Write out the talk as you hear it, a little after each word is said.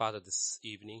Father, this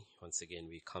evening, once again,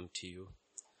 we come to you.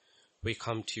 We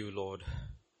come to you, Lord,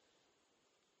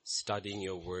 studying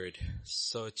your word,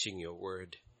 searching your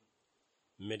word,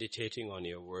 meditating on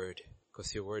your word,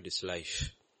 because your word is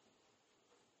life.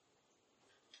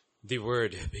 The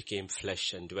word became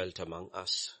flesh and dwelt among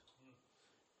us.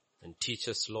 And teach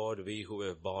us, Lord, we who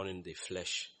were born in the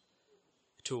flesh,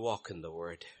 to walk in the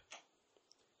word.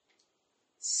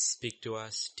 Speak to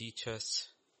us, teach us.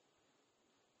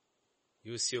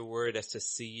 Use your word as a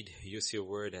seed, use your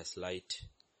word as light,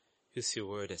 use your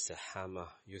word as a hammer,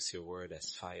 use your word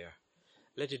as fire.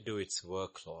 Let it do its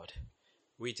work, Lord.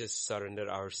 We just surrender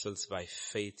ourselves by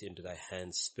faith into thy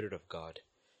hands, Spirit of God,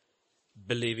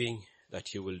 believing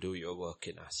that you will do your work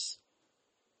in us.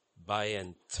 By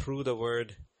and through the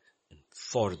word and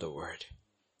for the word.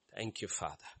 Thank you,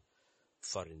 Father.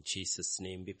 For in Jesus'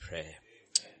 name we pray.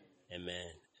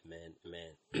 Amen, amen,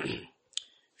 amen.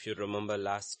 If you remember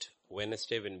last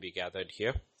Wednesday when we gathered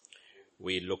here,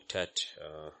 we looked at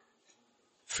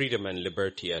freedom and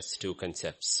liberty as two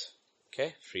concepts.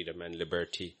 Okay, freedom and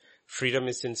liberty. Freedom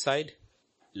is inside,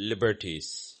 liberty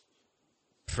is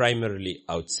primarily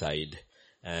outside.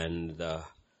 And the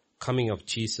coming of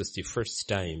Jesus the first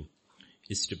time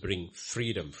is to bring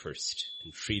freedom first.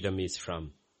 And freedom is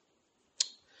from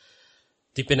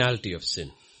the penalty of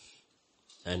sin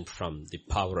and from the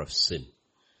power of sin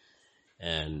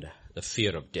and the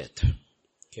fear of death.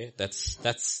 Okay,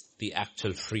 that's the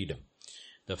actual freedom.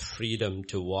 The freedom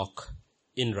to walk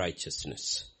in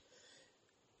righteousness.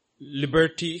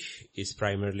 Liberty is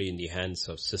primarily in the hands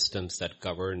of systems that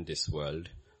govern this world,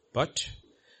 but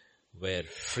where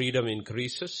freedom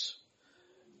increases,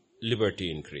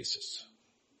 liberty increases.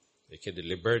 Okay, the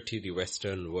liberty the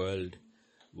Western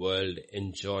world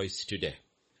enjoys today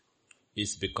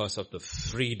is because of the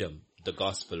freedom the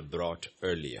gospel brought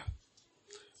earlier.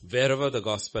 Wherever the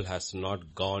gospel has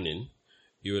not gone in,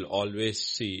 you will always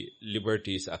see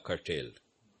liberties are curtailed.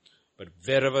 But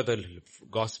wherever the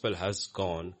gospel has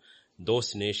gone,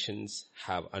 those nations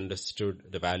have understood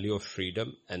the value of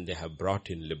freedom and they have brought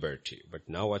in liberty. But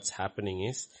now what's happening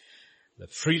is the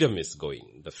freedom is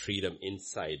going, the freedom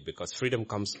inside, because freedom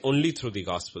comes only through the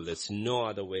gospel. There's no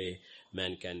other way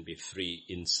man can be free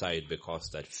inside,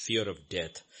 because that fear of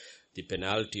death, the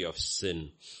penalty of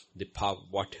sin, the power,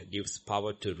 what gives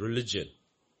power to religion,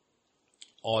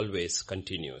 always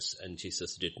continues. And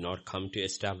Jesus did not come to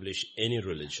establish any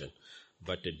religion,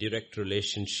 but a direct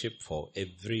relationship for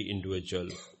every individual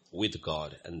with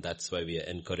God. And that's why we are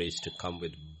encouraged to come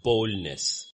with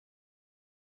boldness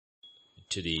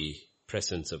to the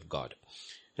presence of God.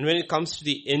 And when it comes to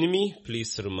the enemy,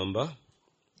 please remember,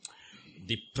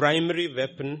 the primary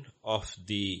weapon of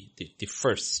the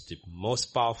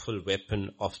most powerful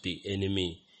weapon of the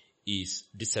enemy is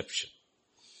deception.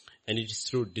 And it is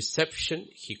through deception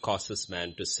he causes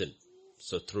man to sin.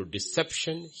 So through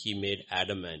deception he made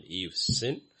Adam and Eve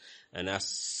sin. And as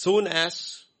soon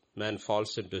as man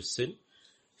falls into sin,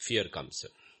 fear comes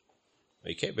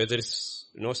in. Okay, where there is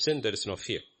no sin, there is no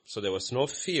fear. So there was no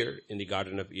fear in the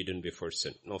Garden of Eden before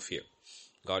sin. No fear.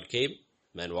 God came.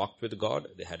 Man walked with God.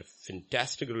 They had a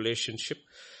fantastic relationship.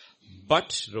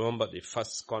 But remember, the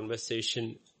first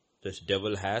conversation the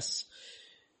devil has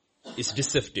is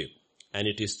deceptive. And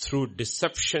it is through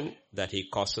deception that he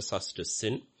causes us to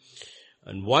sin.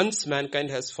 And once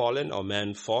mankind has fallen or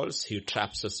man falls, he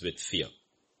traps us with fear.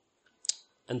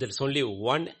 And there is only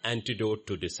one antidote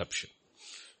to deception.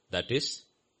 That is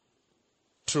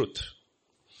truth.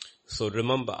 So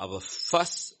remember, our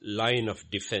first line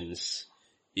of defense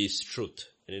is truth.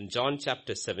 And in John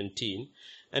chapter 17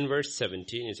 and verse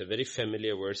 17 is a very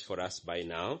familiar verse for us by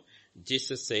now.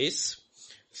 Jesus says,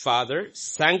 Father,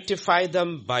 sanctify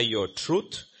them by your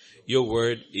truth. Your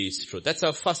word is truth. That's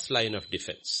our first line of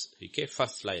defense. Okay,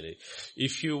 first line.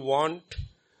 If you want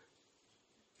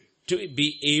to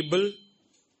be able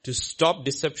to stop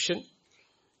deception,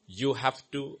 you have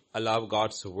to allow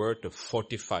God's word to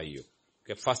fortify you.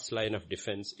 Okay, first line of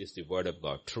defense is the word of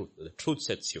God, truth. The truth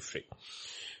sets you free.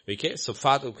 Okay, so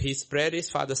Father, his prayer is,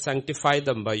 Father, sanctify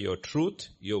them by your truth.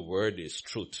 Your word is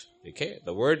truth. Okay,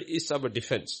 the word is our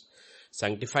defense.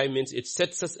 Sanctify means it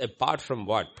sets us apart from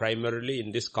what? Primarily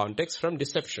in this context, from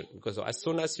deception. Because as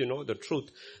soon as you know the truth,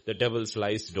 the devil's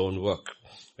lies don't work.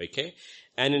 Okay,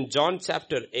 and in John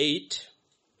chapter 8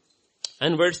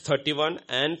 and verse 31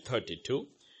 and 32,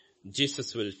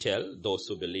 Jesus will tell those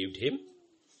who believed him.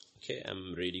 Okay,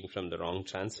 I'm reading from the wrong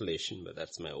translation, but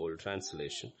that's my old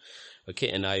translation.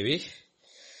 Okay, NIV.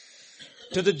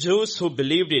 To the Jews who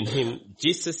believed in him,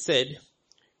 Jesus said,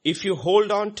 if you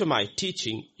hold on to my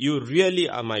teaching, you really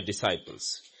are my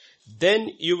disciples. Then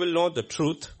you will know the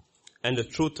truth, and the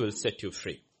truth will set you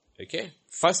free. Okay.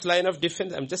 First line of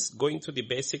defense, I'm just going through the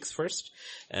basics first,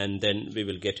 and then we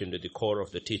will get into the core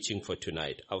of the teaching for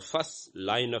tonight. Our first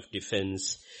line of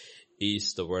defense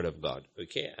is the Word of God.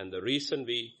 Okay. And the reason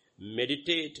we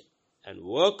meditate and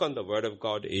work on the Word of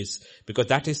God is because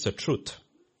that is the truth.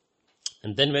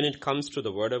 And then when it comes to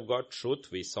the Word of God,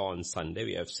 truth, we saw on Sunday,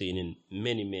 we have seen in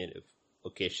many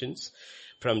occasions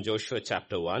from Joshua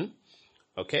chapter 1.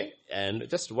 Okay. And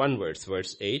just one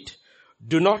verse 8.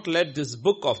 Do not let this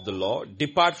book of the law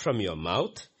depart from your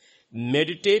mouth.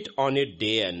 Meditate on it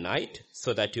day and night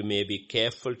so that you may be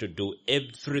careful to do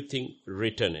everything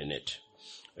written in it.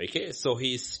 Okay, so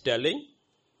he is telling,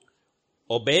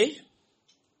 obey,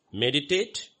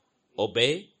 meditate,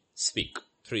 obey, speak.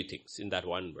 3 things in that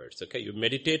one verse. Okay, you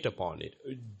meditate upon it,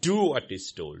 do what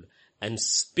is told, and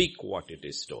speak what it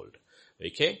is told.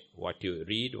 Okay, what you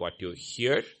read, what you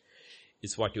hear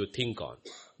is what you think on.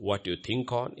 What you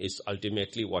think on is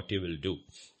ultimately what you will do.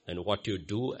 And what you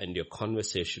do and your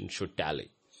conversation should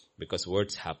tally. Because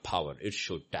words have power. It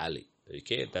should tally.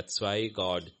 Okay, that's why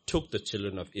God took the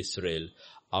children of Israel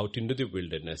out into the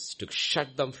wilderness to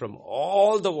shut them from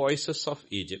all the voices of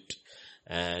Egypt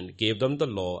and gave them the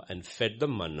law and fed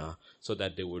them manna so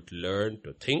that they would learn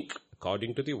to think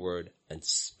according to the word and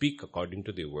speak according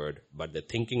to the word. But the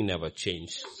thinking never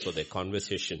changed, so their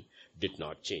conversation did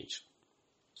not change.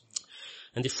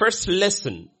 And the first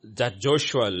lesson that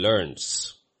Joshua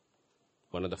learns,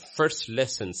 one of the first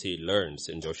lessons he learns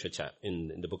in Joshua,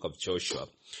 in the book of Joshua,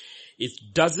 it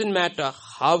doesn't matter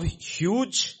how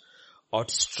huge or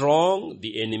strong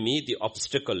the enemy, the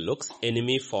obstacle looks,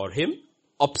 enemy for him,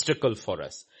 obstacle for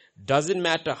us. Doesn't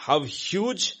matter how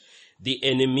huge the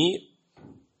enemy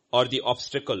or the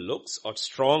obstacle looks or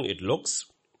strong it looks.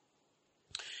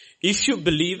 If you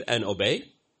believe and obey,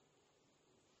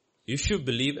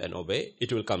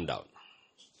 it will come down.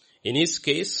 In his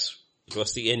case, it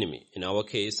was the enemy. In our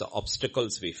case, the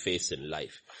obstacles we face in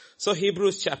life. So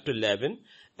Hebrews chapter 11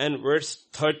 and verse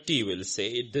 30 will say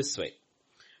it this way.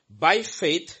 By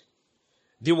faith,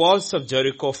 the walls of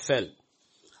Jericho fell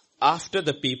after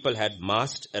the people had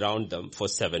marched around them for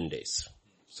 7 days.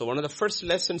 So one of the first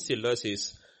lessons he learns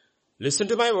is, listen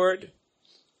to my word,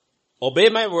 obey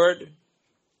my word.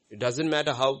 It doesn't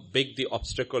matter how big the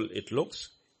obstacle it looks,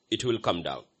 it will come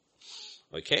down.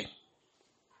 Okay?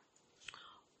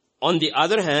 On the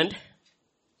other hand,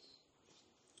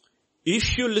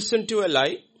 if you listen to a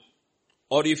lie,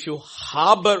 or if you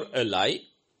harbor a lie,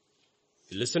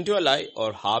 listen to a lie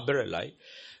or harbor a lie,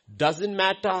 doesn't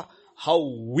matter how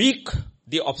weak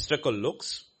the obstacle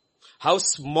looks, how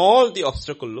small the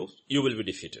obstacle looks, you will be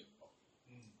defeated.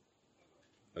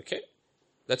 Okay?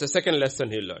 That's the second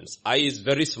lesson he learns. I is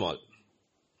very small.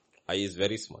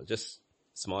 Just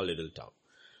small little town.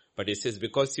 But he says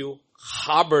because you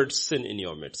harbored sin in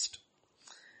your midst.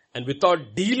 And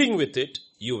without dealing with it,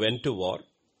 you went to war,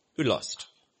 you lost.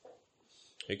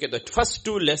 Okay, the first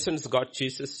 2 lessons God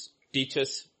teaches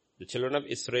the children of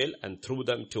Israel and through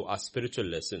them to our spiritual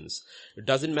lessons. It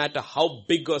doesn't matter how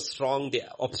big or strong the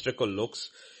obstacle looks.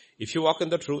 If you walk in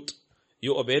the truth,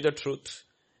 you obey the truth,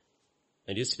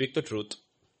 and you speak the truth.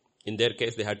 In their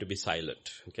case, they had to be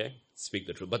silent. Okay, speak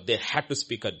the truth. But they had to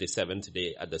speak at the 7th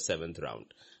day, at the 7th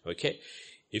round. Okay,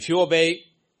 if you obey,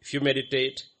 if you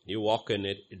meditate, you walk in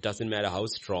it, it doesn't matter how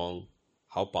strong,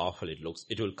 how powerful it looks,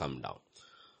 it will come down.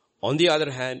 On the other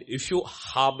hand, if you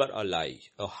harbor a lie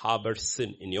or harbor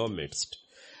sin in your midst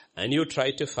and you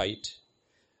try to fight,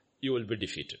 you will be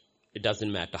defeated. It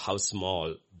doesn't matter how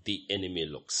small the enemy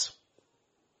looks.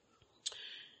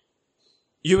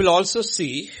 You will also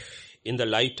see in the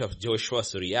light of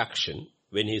Joshua's reaction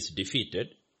when he is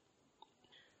defeated.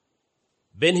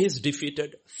 When he is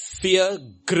defeated, fear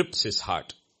grips his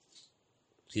heart.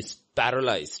 He's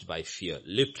paralyzed by fear,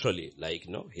 literally,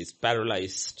 he's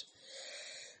paralyzed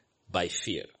by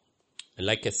fear. And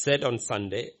like I said on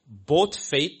Sunday, both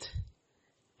faith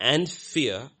and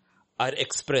fear are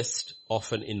expressed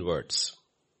often in words.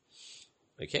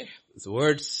 Okay? So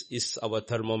words is our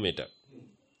thermometer.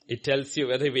 It tells you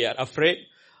whether we are afraid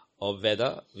or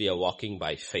whether we are walking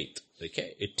by faith.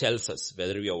 Okay? It tells us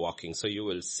whether we are walking. So you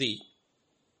will see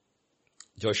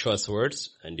Joshua's words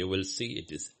and you will see it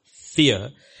is fear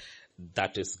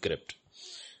that is gripped.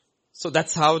 So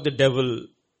that's how the devil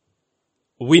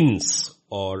wins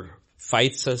or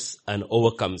fights us and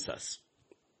overcomes us.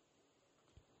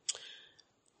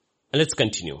 And let's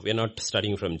continue. We are not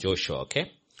studying from Joshua,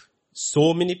 okay?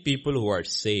 So many people who are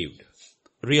saved,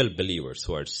 real believers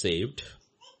who are saved,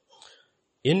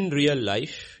 in real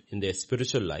life, in their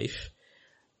spiritual life,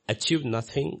 achieve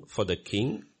nothing for the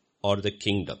king or the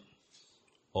kingdom,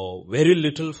 or very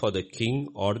little for the king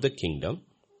or the kingdom,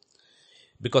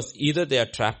 Because either they are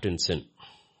trapped in sin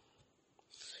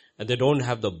and they don't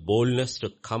have the boldness to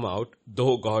come out,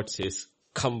 though God says,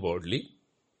 come boldly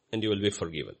and you will be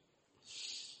forgiven.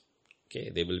 Okay,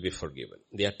 they will be forgiven.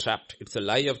 They are trapped. It's a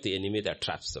lie of the enemy that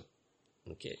traps them.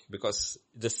 Okay, because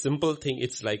the simple thing,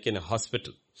 it's like in a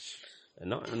hospital.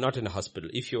 Not in a hospital.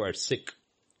 If you are sick,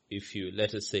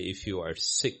 let us say if you are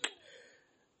sick,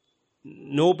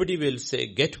 nobody will say,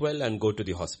 get well and go to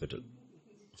the hospital.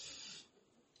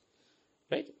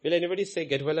 Right? Will anybody say,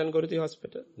 get well and go to the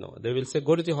hospital? No, they will say,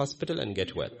 go to the hospital and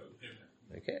get well.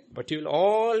 Okay? But you will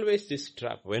always this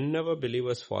trap. Whenever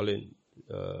believers fall in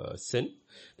sin,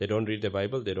 they don't read the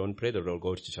Bible, they don't pray, they don't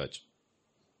go to church.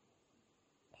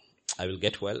 I will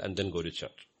get well and then go to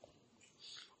church.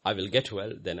 I will get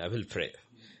well, then I will pray.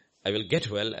 I will get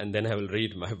well and then I will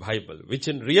read my Bible, which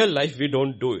in real life we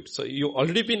don't do it. So you've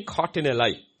already been caught in a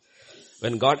lie.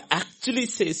 When God actually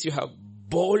says you have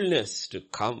boldness to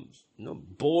come,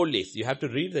 boldly. You have to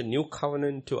read the New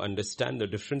Covenant to understand the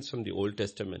difference from the Old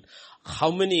Testament. How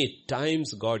many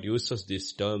times God uses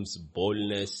these terms,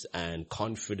 boldness and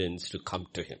confidence, to come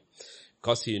to Him.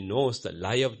 Because He knows the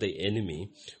lie of the enemy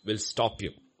will stop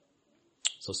you.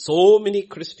 So many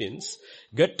Christians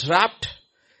get trapped,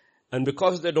 and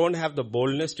because they don't have the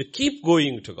boldness to keep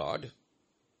going to God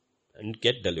and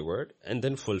get delivered and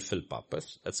then fulfill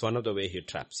purpose, that's one of the way He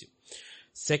traps you.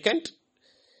 Second,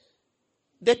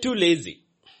 they're too lazy.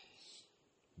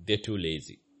 They're too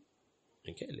lazy.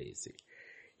 Okay, lazy.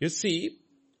 You see,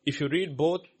 if you read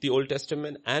both the Old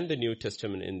Testament and the New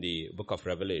Testament in the book of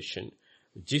Revelation,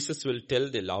 Jesus will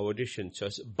tell the Laodicean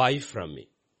church, buy from me.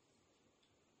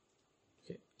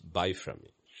 Okay, buy from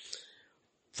me.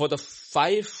 For the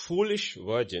 5 foolish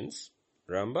virgins,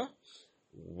 remember,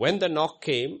 when the knock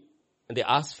came and they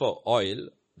asked for oil,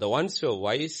 the ones who were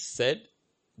wise said,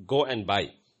 go and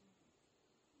buy.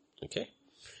 Okay.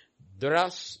 There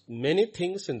are many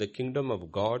things in the kingdom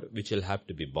of God which will have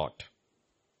to be bought.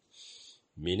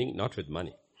 Meaning not with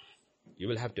money. You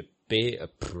will have to pay a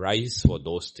price for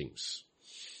those things.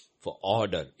 For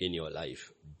order in your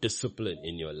life, discipline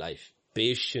in your life,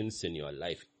 patience in your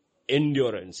life,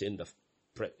 endurance in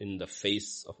the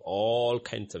face of all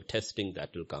kinds of testing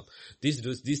that will come. These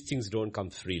things don't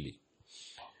come freely.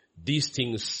 These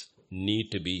things need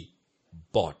to be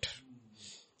bought.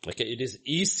 Okay, it is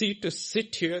easy to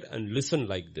sit here and listen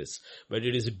like this, but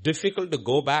it is difficult to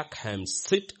go back and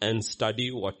sit and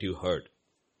study what you heard.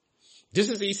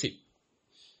 This is easy.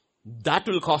 That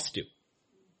will cost you.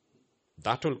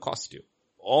 That will cost you.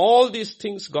 All these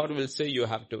things God will say you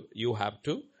have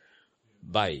to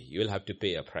buy. You will have to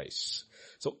pay a price.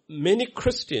 So many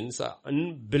Christians are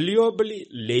unbelievably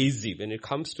lazy when it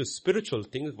comes to spiritual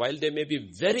things, while they may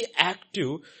be very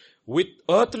active with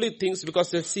earthly things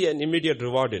because they see an immediate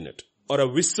reward in it, or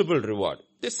a visible reward.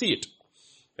 They see it.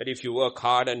 That if you work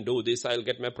hard and do this, I'll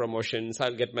get my promotions,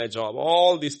 I'll get my job.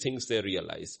 All these things they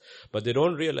realize. But they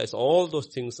don't realize all those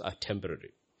things are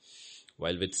temporary.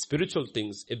 While with spiritual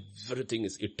things, everything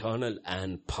is eternal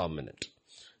and permanent.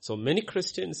 So many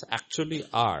Christians actually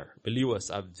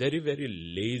believers are very, very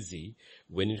lazy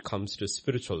when it comes to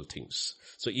spiritual things.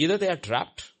 So either they are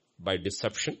trapped by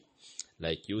deception,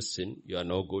 like you sin, you are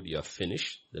no good, you are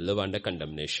finished, they live under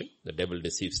condemnation, the devil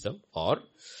deceives them, or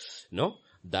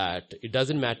that it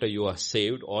doesn't matter, you are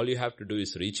saved, all you have to do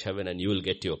is reach heaven and you will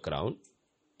get your crown.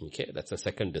 Okay, that's a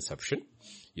second deception.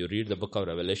 You read the book of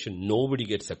Revelation, nobody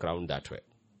gets a crown that way.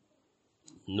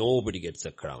 Nobody gets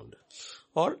a crown.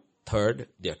 Or third,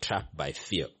 they are trapped by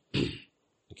fear.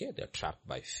 Okay, they are trapped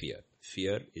by fear.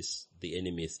 Fear is the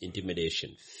enemy's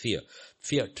intimidation.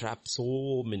 Fear traps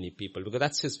so many people because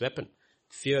that's his weapon.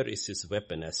 Fear is his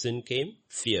weapon. As sin came,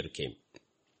 fear came.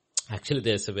 Actually,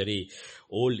 there's a very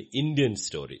old Indian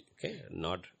story. Okay,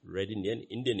 not Red Indian,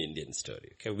 Indian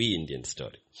story. Okay, Indian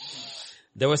story.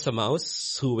 There was a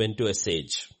mouse who went to a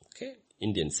sage. Okay,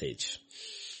 Indian sage.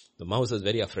 The mouse was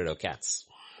very afraid of cats.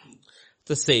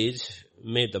 The sage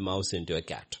made the mouse into a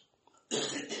cat.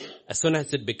 As soon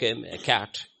as it became a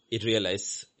cat, it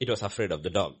realized it was afraid of the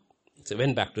dog. So it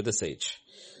went back to the sage.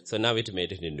 So now it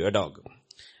made it into a dog.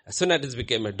 As soon as it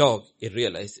became a dog, it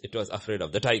realized it was afraid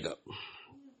of the tiger.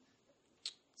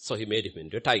 So he made him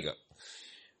into a tiger.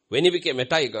 When he became a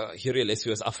tiger, he realized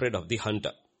he was afraid of the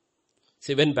hunter.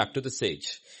 So he went back to the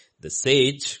sage. The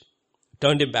sage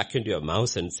turned him back into a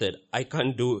mouse and said, I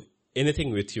can't do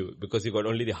anything with you because you got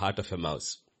only the heart of a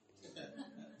mouse.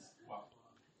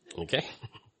 Okay?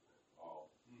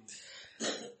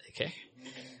 Okay?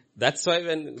 That's why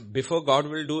before God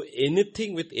will do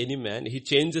anything with any man, He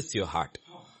changes your heart.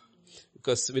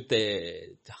 Because with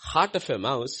the heart of a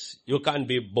mouse, you can't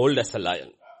be bold as a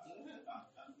lion.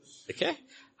 Okay?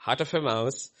 Heart of a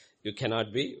mouse, you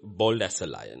cannot be bold as a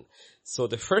lion. So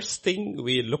the first thing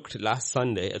we looked last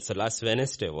Sunday, it's the last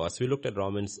Wednesday was, we looked at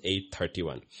Romans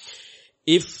 8:31.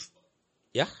 If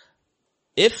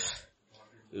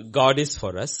God is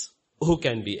for us, who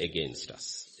can be against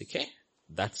us? Okay?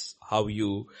 That's how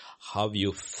you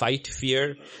fight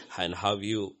fear and how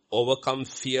you overcome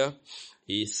fear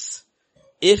is,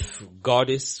 if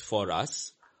God is for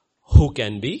us, who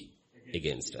can be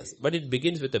against us? But it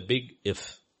begins with a big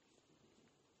if.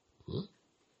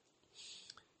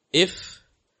 If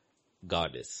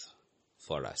God is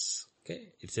for us.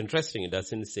 Okay? It's interesting. It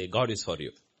doesn't say God is for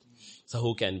you. So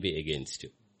who can be against you?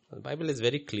 The Bible is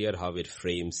very clear how it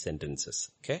frames sentences.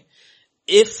 Okay?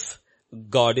 If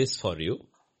God is for you,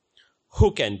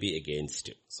 who can be against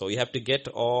you? So you have to get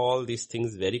all these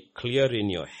things very clear in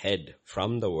your head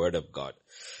from the Word of God.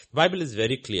 The Bible is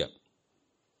very clear.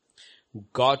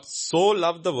 God so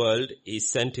loved the world, He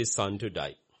sent His Son to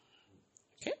die.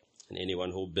 Okay? And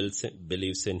anyone who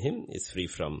believes in Him is free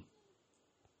from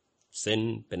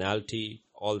sin, penalty,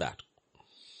 all that.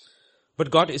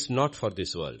 But God is not for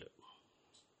this world.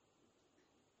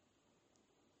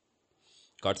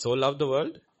 God so loved the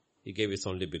world, He gave His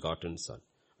only begotten Son.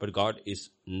 But God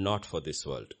is not for this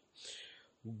world.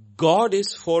 God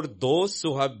is for those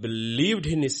who have believed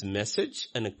in His message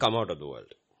and come out of the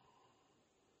world.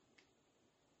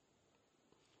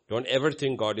 Don't ever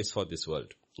think God is for this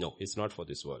world. No, He's not for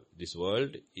this world. This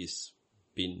world is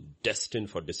been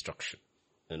destined for destruction.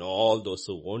 And all those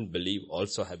who won't believe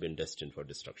also have been destined for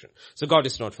destruction. So God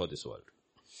is not for this world.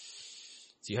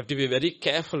 So you have to be very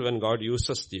careful when God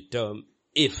uses the term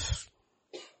if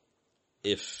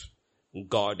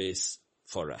God is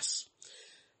for us.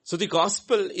 So the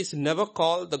gospel is never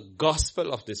called the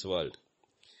gospel of this world.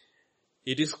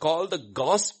 It is called the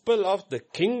gospel of the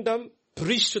kingdom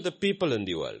preached to the people in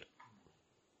the world.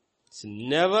 It's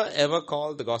never ever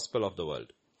called the gospel of the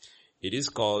world. It is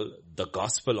called the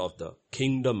gospel of the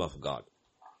kingdom of God.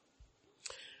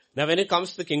 Now when it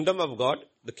comes to the kingdom of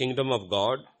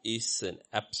God is an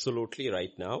absolutely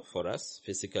right now for us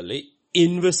physically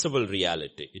invisible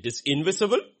reality. It is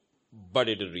invisible, but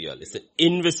it is real. It's an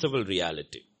invisible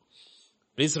reality.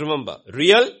 Please remember,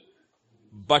 real,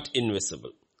 but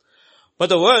invisible. But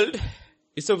the world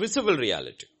is a visible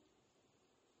reality.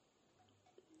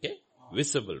 Okay?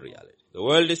 Visible reality. The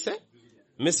world is a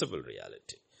visible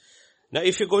reality. Now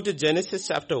if you go to Genesis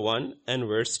chapter 1 and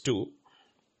verse 2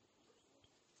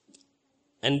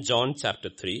 and John chapter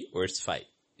 3 verse 5.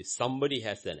 If somebody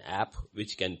has an app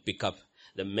which can pick up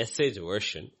the Message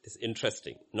version, is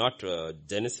interesting. Not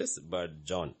Genesis, but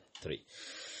John 3.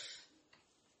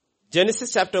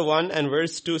 Genesis chapter 1 and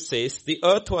verse 2 says, the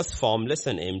earth was formless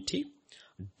and empty.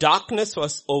 Darkness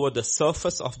was over the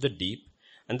surface of the deep,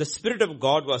 and the Spirit of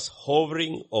God was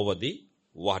hovering over the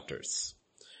waters.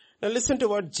 Now listen to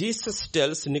what Jesus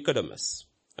tells Nicodemus.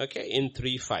 Okay, in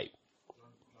 3:5.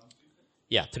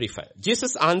 Yeah, 3:5.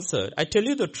 Jesus answered, I tell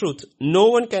you the truth, no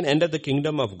one can enter the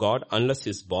kingdom of God unless he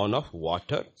is born of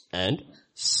water and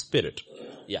Spirit.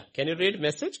 Yeah, can you read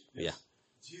message? Yeah.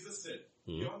 Jesus said,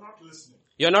 you are not listening.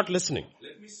 You are not listening.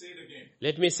 Let me say it again.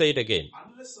 Let me say it again.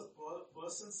 Unless a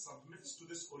person submits to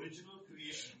this original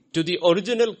creation, to the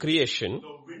original creation, the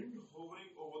wind hovering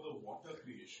over the water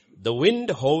creation, the wind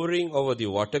hovering over the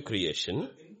water creation,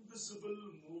 the invisible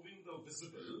moving the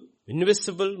visible,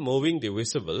 invisible moving the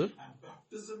visible, and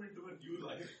baptism into a new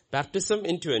life, baptism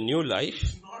into a new life,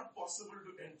 it's not possible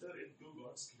to enter into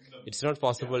God's kingdom. It's not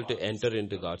possible to enter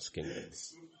into God's kingdom.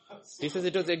 He says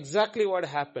it was exactly what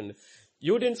happened.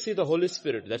 You didn't see the Holy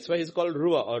Spirit. That's why he's called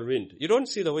Ruah or wind. You don't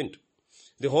see the wind.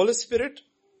 The Holy Spirit,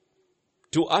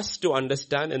 to us to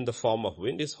understand in the form of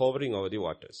wind, is hovering over the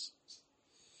waters.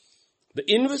 The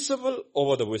invisible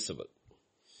over the visible.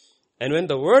 And when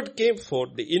the word came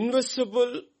forth, the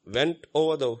invisible went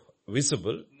over the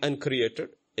visible and created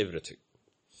everything.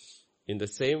 In the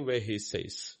same way he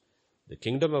says, the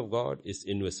kingdom of God is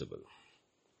invisible.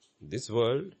 This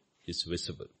world is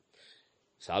visible.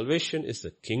 Salvation is the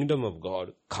kingdom of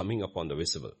God coming upon the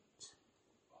visible.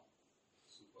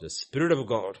 The Spirit of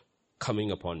God coming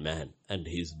upon man, and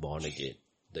he is born again.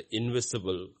 The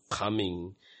invisible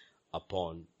coming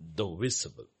upon the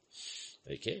visible.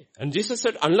 Okay? And Jesus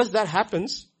said, unless that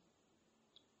happens,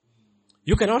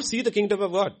 you cannot see the kingdom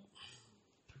of God.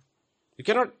 You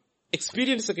cannot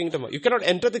experience the kingdom. You cannot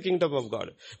enter the kingdom of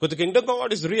God. But the kingdom of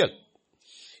God is real.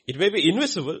 It may be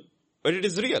invisible, but it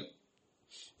is real.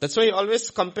 That's why he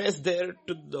always compares there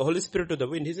to the Holy Spirit to the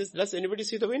wind. He says, does anybody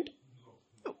see the wind?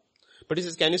 No. But he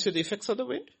says, can you see the effects of the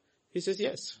wind? He says,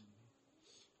 yes.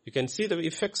 You can see the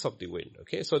effects of the wind.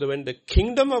 Okay, so when the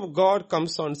kingdom of God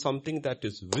comes on something that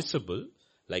is visible,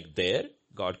 Like there,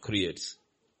 God creates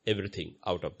everything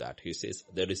out of that. He says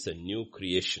there is a new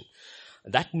creation.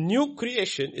 That new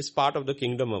creation is part of the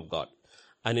kingdom of God.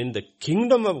 And in the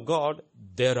kingdom of God,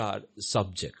 there are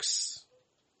subjects.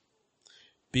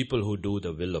 People who do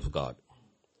the will of God.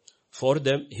 For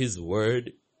them, His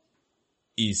word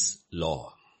is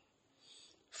law.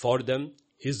 For them,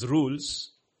 His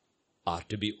rules are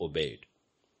to be obeyed.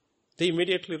 They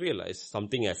immediately realize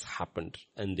something has happened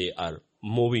and they are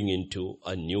moving into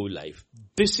a new life.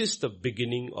 This is the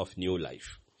beginning of new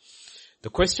life. The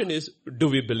question is, do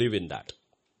we believe in that?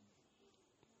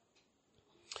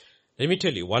 Let me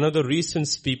tell you, one of the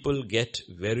reasons people get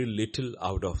very little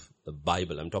out of the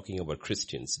Bible, I'm talking about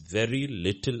Christians, very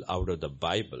little out of the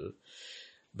Bible,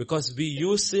 because we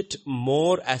use it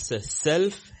more as a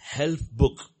self-help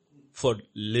book for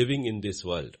living in this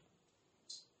world,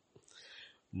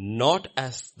 not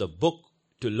as the book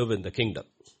to live in the kingdom.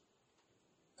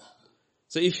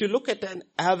 So if you look at an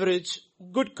average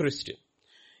good Christian,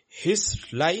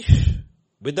 his life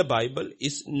with the Bible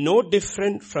is no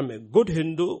different from a good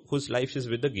Hindu whose life is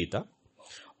with the Gita,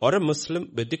 or a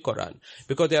Muslim with the Quran,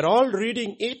 because they are all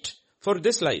reading it for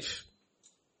this life.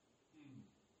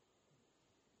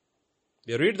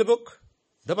 They read the book,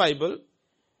 the Bible,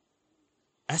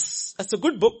 as a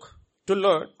good book to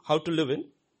learn how to live in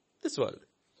this world.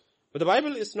 But the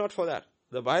Bible is not for that.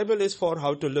 The Bible is for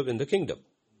how to live in the kingdom.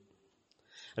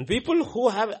 And people who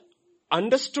have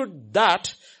understood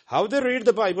that, how they read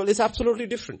the Bible is absolutely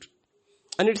different.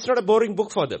 And it's not a boring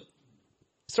book for them.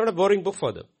 It's not a boring book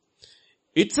for them.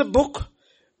 It's a book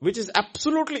which is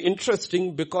absolutely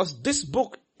interesting because this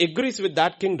book agrees with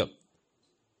that kingdom.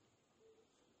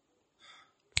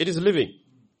 It is living.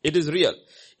 It is real.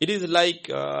 It is like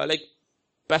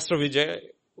Pastor Vijay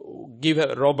give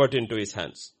a robot into his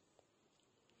hands.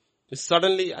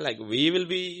 Suddenly, we will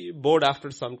be bored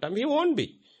after some time. He won't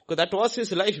be. Because that was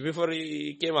his life before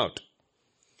he came out.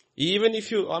 Even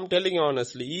if I'm telling you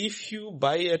honestly, if you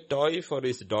buy a toy for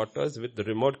his daughters with the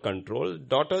remote control,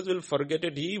 daughters will forget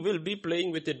it. He will be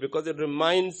playing with it because it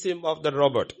reminds him of the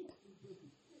robot.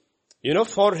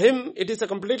 For him, it is a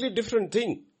completely different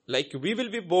thing. Like we will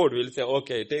be bored. We'll say,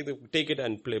 okay, take it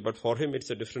and play. But for him, it's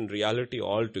a different reality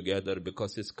altogether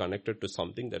because it's connected to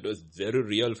something that was very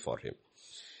real for him.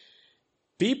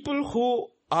 People who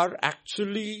are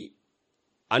actually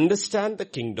understand the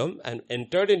kingdom and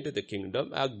entered into the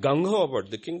kingdom are gung-ho about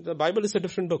the kingdom. The Bible is a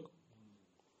different book.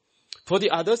 For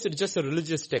the others, it's just a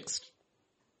religious text.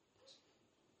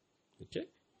 Okay?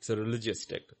 It's a religious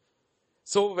text.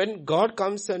 So when God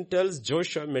comes and tells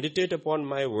Joshua, meditate upon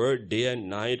my word day and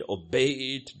night, obey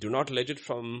it, do not let it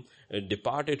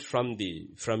depart it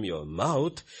from your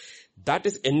mouth, that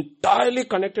is entirely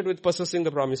connected with possessing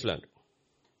the promised land.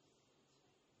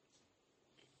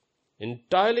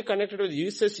 Entirely connected with, he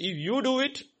says, if you do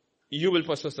it, you will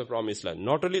possess the promised land.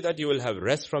 Not only that, you will have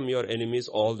rest from your enemies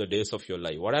all the days of your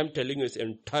life. What I'm telling you is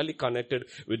entirely connected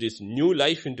with this new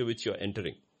life into which you're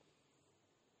entering.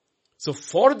 So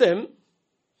for them,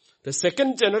 the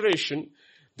second generation,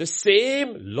 the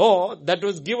same law that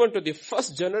was given to the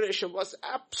first generation was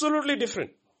absolutely different.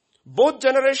 Both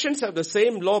generations have the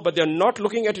same law, but they are not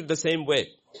looking at it the same way.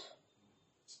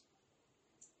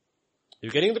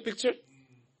 You getting the picture?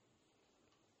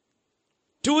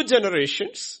 Two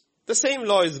generations, the same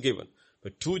law is given,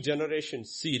 but two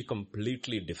generations see it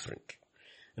completely different.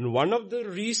 And one of the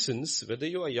reasons, whether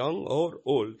you are young or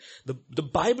old, the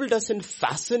Bible doesn't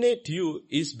fascinate you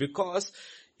is because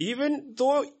even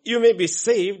though you may be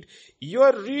saved, you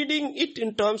are reading it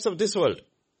in terms of this world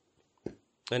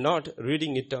and not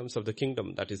reading in terms of the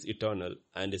kingdom that is eternal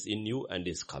and is in you and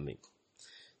is coming.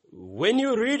 When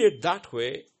you read it that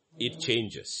way, it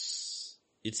changes.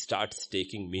 It starts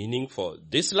taking meaning for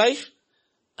this life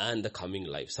and the coming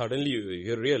life. Suddenly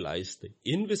you realize the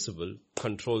invisible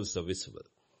controls the visible.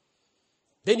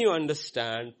 Then you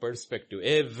understand perspective.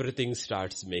 Everything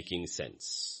starts making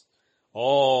sense.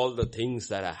 All the things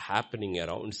that are happening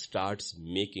around starts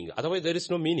making. Otherwise there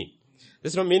is no meaning.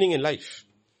 There's no meaning in life.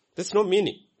 There's no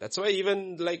meaning. That's why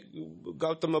even like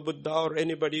Gautama Buddha or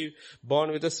anybody born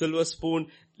with a silver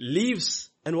spoon leaves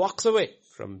and walks away.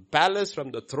 From palace,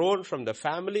 from the throne, from the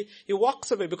family, he walks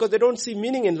away because they don't see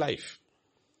meaning in life.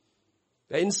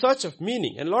 They're in search of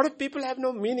meaning. And a lot of people have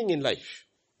no meaning in life.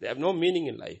 They have no meaning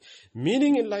in life.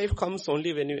 Meaning in life comes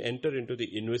only when you enter into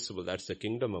the invisible. That's the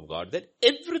kingdom of God. Then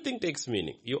everything takes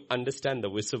meaning. You understand the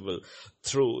visible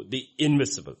through the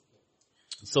invisible.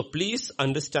 So please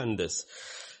understand this.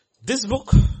 This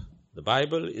book, the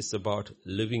Bible, is about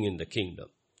living in the kingdom,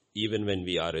 even when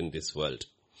we are in this world.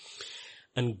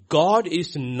 And God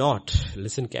is not,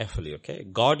 listen carefully, okay?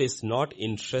 God is not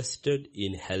interested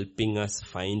in helping us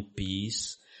find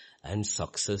peace and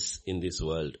success in this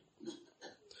world.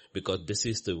 Because this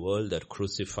is the world that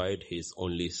crucified his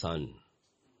only son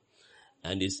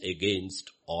and is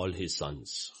against all his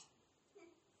sons.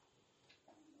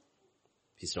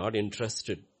 He's not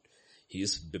interested. He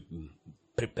is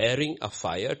preparing a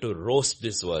fire to roast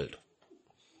this world.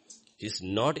 He's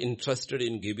not interested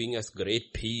in giving us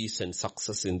great peace and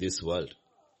success in this world.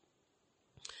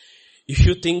 If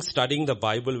you think studying the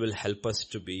Bible will help us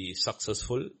to be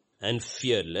successful and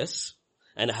fearless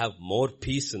and have more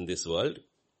peace in this world,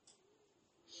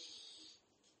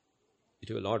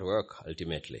 it will not work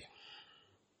ultimately.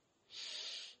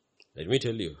 Let me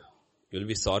tell you, you'll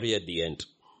be sorry at the end.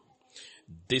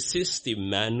 This is the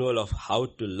manual of how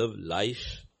to live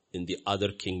life in the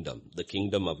other kingdom, the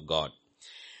kingdom of God.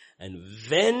 And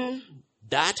when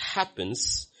that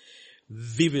happens,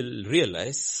 we will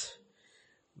realize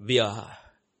we are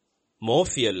more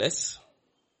fearless,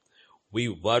 we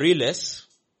worry less,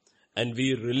 and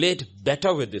we relate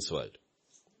better with this world.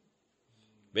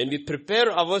 When we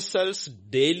prepare ourselves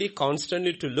daily,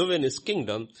 constantly to live in His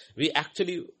kingdom, we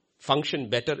actually function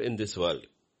better in this world.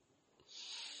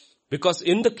 Because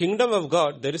in the kingdom of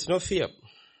God, there is no fear.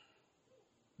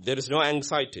 There is no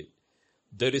anxiety.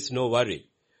 There is no worry.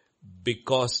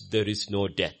 Because there is no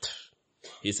death.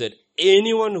 He said,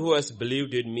 anyone who has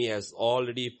believed in me has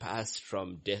already passed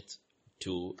from death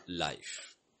to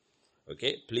life.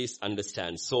 Okay, please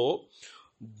understand. So,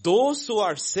 those who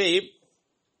are saved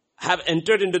have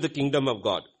entered into the kingdom of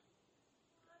God.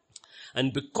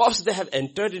 And because they have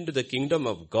entered into the kingdom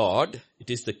of God, it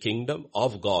is the kingdom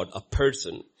of God, a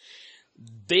person.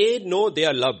 They know they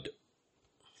are loved.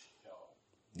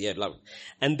 They are loved.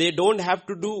 And they don't have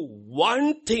to do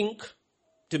one thing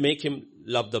to make Him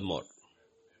love them more.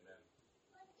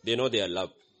 They know they are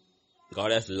loved.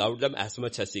 God has loved them as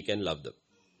much as He can love them.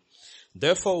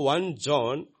 Therefore, 1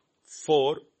 John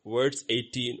 4 verse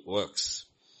 18 works.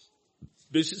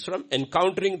 This is from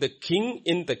encountering the King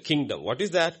in the kingdom. What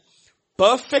is that?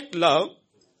 Perfect love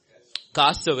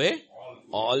casts away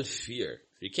all fear.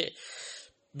 Okay.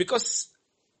 Because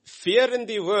fear in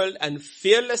the world and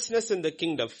fearlessness in the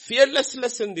kingdom,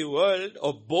 fearlessness in the world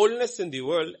or boldness in the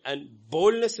world and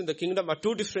boldness in the kingdom are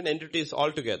two different entities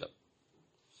altogether.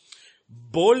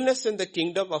 Boldness in the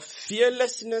kingdom or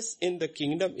fearlessness in the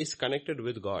kingdom is connected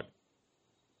with God.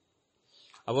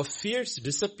 Our fears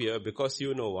disappear because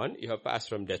you know, one, you have passed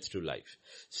from death to life.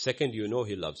 Second, you know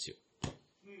He loves you.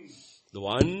 The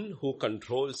one who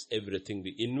controls everything,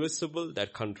 the invisible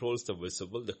that controls the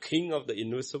visible, the king of the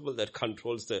invisible that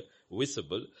controls the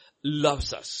visible,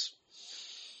 loves us.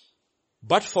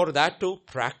 But for that to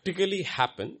practically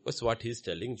happen was what He's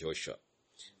telling Joshua.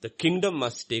 The kingdom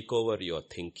must take over your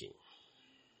thinking.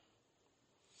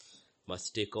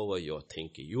 Must take over your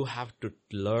thinking. You have to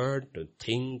learn to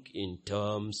think in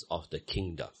terms of the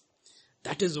kingdom.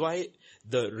 That is why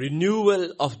the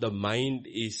renewal of the mind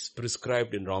is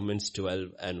prescribed in Romans 12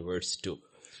 and verse 2.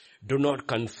 Do not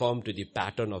conform to the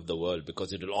pattern of the world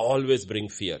because it will always bring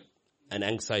fear and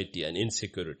anxiety and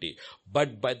insecurity.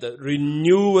 But by the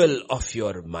renewal of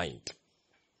your mind,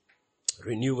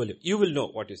 renewal, you will know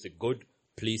what is the good,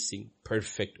 pleasing,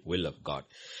 perfect will of God.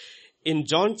 In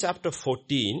John chapter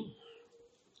 14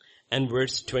 and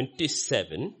verse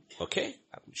 27, okay,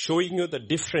 I'm showing you the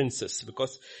differences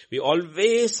because we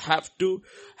always have to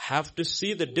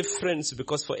see the difference,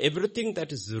 because for everything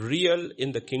that is real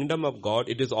in the kingdom of God,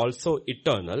 it is also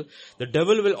eternal. The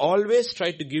devil will always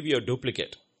try to give you a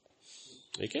duplicate.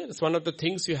 Okay, that's one of the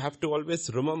things you have to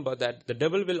always remember, that the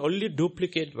devil will only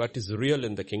duplicate what is real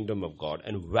in the kingdom of God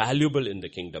and valuable in the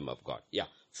kingdom of God. Yeah,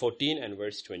 14 and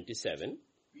verse 27.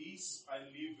 Peace I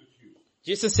leave with you.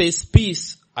 Jesus says,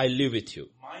 peace I live with you.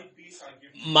 My peace I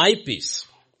give you. My peace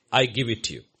I give it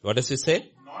to you. What does He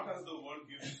say? Not as the world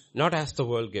gives. Not as the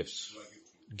world gives.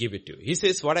 Give it to you. He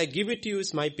says, what I give it to you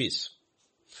is my peace.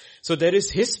 So there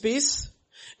is His peace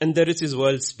and there is His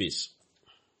world's peace.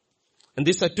 And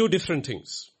these are two different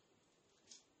things.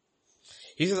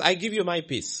 He says, I give you my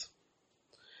peace.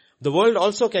 The world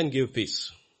also can give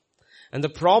peace. And the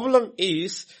problem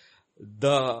is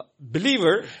the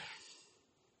believer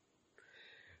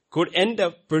could end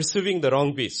up pursuing the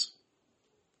wrong peace.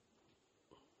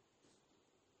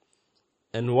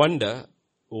 And wonder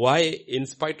why, in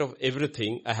spite of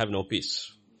everything, I have no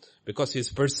peace. Because he's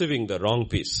pursuing the wrong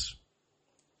peace.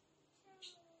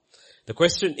 The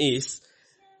question is,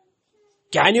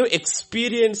 can you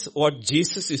experience what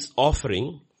Jesus is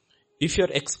offering if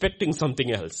you're expecting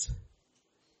something else?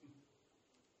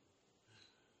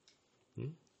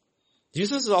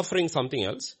 Jesus is offering something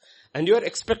else and you are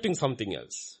expecting something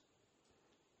else.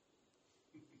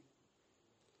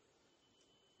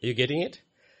 Are you getting it?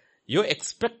 Your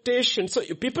expectation, so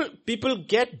people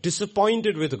get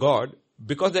disappointed with God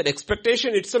because that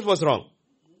expectation itself was wrong.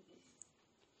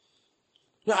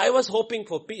 Now, I was hoping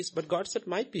for peace, but God said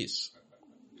my peace.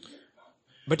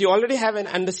 But you already have an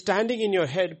understanding in your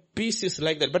head, peace is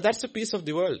like that. But that's the peace of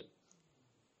the world.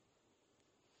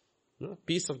 No,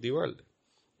 peace of the world.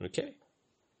 Okay?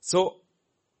 So,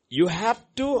 you have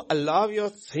to allow your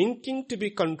thinking to be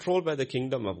controlled by the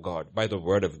kingdom of God, by the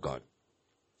word of God.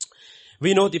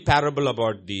 We know the parable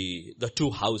about the two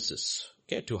houses.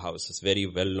 Okay, two houses. Very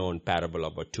well-known parable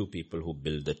about two people who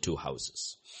build the two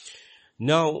houses.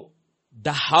 Now,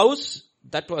 the house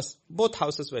both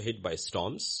houses were hit by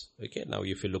storms. Okay, now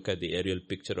if you look at the aerial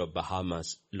picture of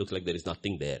Bahamas, it looks like there is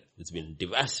nothing there. It's been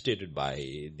devastated by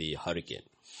the hurricane.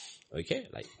 Okay,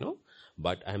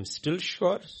 but I'm still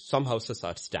sure some houses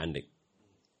are standing.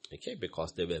 Okay,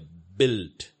 because they were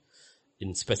built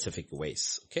in specific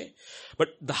ways. Okay, but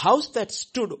the house that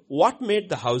stood, what made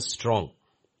the house strong?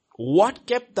 What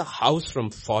kept the house from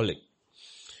falling?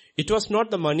 It was not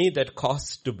the money that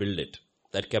cost to build it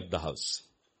that kept the house.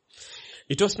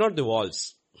 It was not the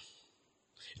walls.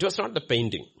 It was not the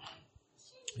painting.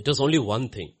 It was only one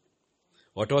thing.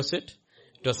 What was it?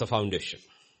 It was the foundation.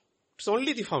 It's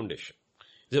only the foundation.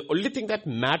 The only thing that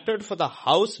mattered for the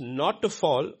house not to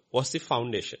fall was the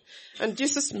foundation. And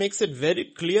Jesus makes it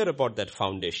very clear about that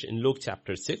foundation in Luke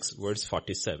chapter 6, verse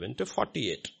 47 to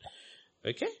 48.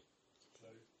 Okay?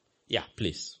 Yeah,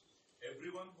 please.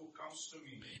 Everyone who comes to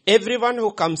me. Everyone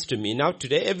who comes to me. Now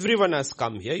today, everyone has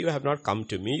come here. You have not come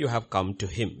to me, you have come to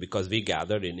him. Because we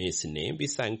gathered in his name, we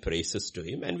sang praises to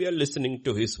him, and we are listening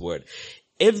to his word.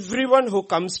 Everyone who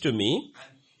comes to me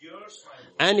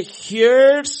and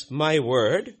hears my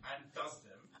word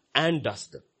and does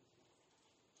them.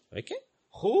 Okay?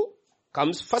 Who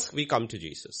comes? First we come to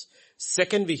Jesus.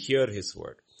 Second we hear his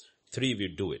word. 3 we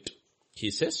do it.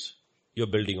 He says, you're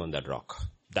building on that rock.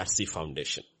 That's the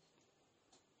foundation.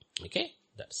 Okay?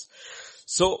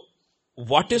 So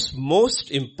what is most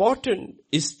important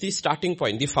is the starting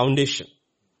point, the foundation.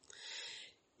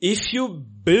 If you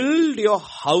build your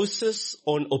houses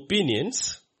on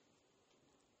opinions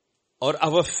or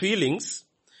our feelings,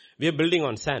 we are building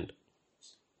on sand.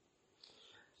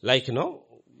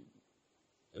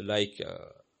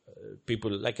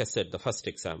 People, like I said, the first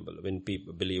example, when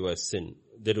believers sin,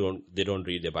 they don't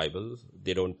read the Bible,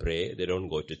 they don't pray, they don't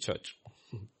go to church.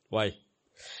 Why?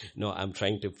 No, I'm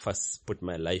trying to first put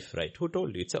my life right. Who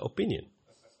told you? It's an opinion.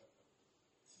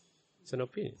 It's an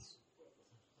opinion.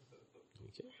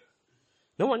 Okay.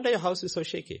 No wonder your house is so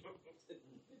shaky.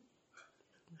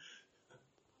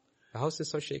 The house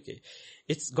is so shaky.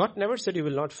 God never said you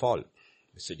will not fall.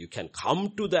 He said you can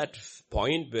come to that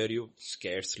point where you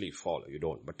scarcely fall. You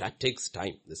don't. But that takes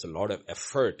time. There's a lot of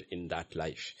effort in that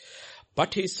life.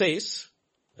 But he says,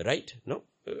 right? No?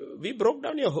 We broke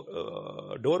down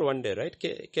your door one day, right,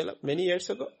 Caleb, many years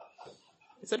ago.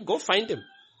 He said, go find him.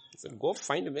 He said, go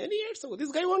find him many years ago.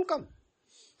 This guy won't come.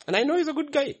 And I know he's a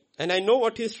good guy. And I know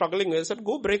what he's struggling with. I said,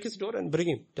 go break his door and bring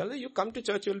him. Tell him, you come to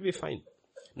church, you'll be fine.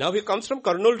 Now he comes from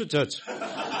Kurnool to church.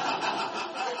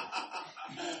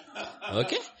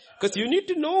 Okay? Because you need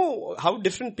to know how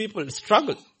different people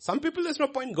struggle. Some people, there's no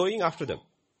point going after them.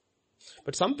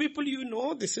 But some people,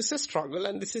 this is a struggle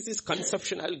and this is his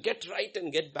conception. I'll get right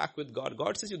and get back with God.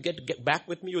 God says you get back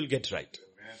with me, you'll get right.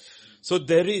 So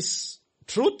there is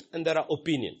truth and there are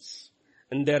opinions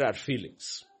and there are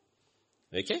feelings.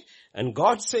 Okay? And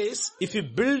God says if we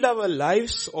build our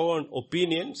lives on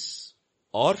opinions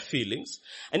or feelings,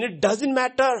 and it doesn't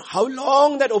matter how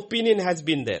long that opinion has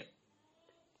been there.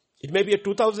 It may be a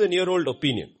 2,000-year-old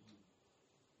opinion.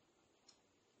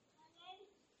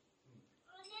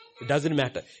 It doesn't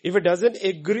matter. If it doesn't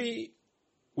agree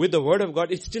with the word of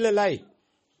God, it's still a lie.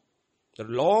 There are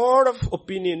a lot of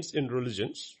opinions in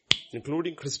religions,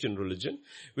 including Christian religion,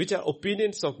 which are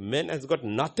opinions of men, has got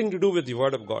nothing to do with the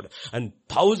word of God. And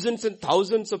thousands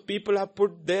of people have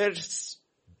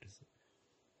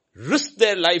risked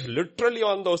their life literally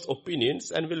on those opinions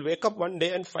and will wake up one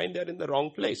day and find they're in the wrong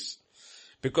place.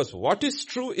 Because what is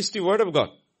true is the word of God.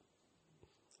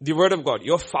 The word of God,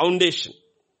 your foundation.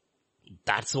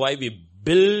 That's why we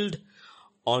build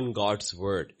on God's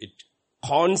word. It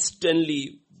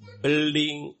constantly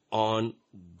building on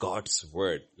God's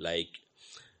word. Like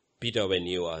Peter when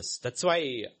he was. That's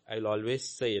why I'll always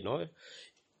say,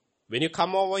 When you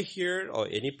come over here or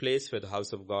any place where the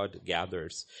house of God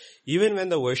gathers, even when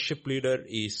the worship leader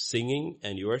is singing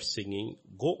and you are singing,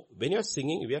 when you're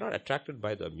singing, we are not attracted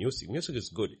by the music. Music is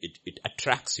good. It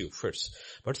attracts you first.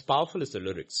 But what's powerful is the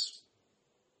lyrics.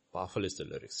 Powerful is the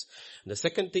lyrics. And the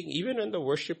second thing, even when the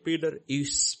worship leader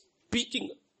is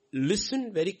speaking,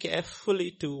 listen very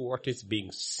carefully to what is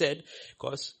being said,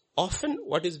 because often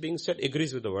what is being said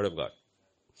agrees with the word of God.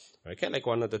 Okay, like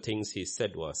one of the things he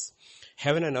said was,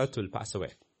 heaven and earth will pass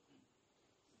away.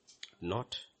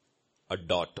 Not a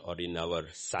dot, or in our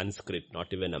Sanskrit, not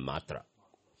even a matra.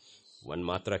 One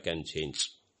matra can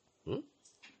change the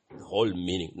whole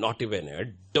meaning. Not even a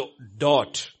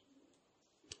dot.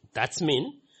 That's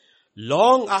mean,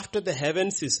 long after the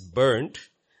heavens is burnt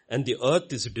and the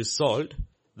earth is dissolved,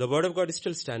 the word of God is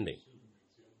still standing.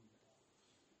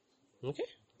 Okay?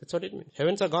 That's what it means.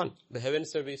 Heavens are gone. The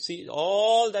heavens that we see,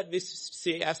 all that we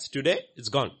see as today is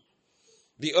gone.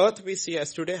 The earth we see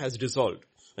as today has dissolved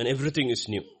and everything is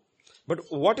new. But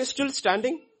what is still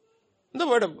standing? The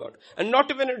word of God. And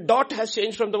not even a dot has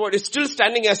changed from the word. It's still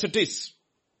standing as it is.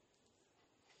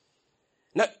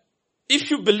 Now,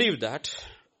 if you believe that,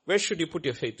 where should you put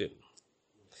your faith in?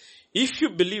 If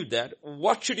you believe that,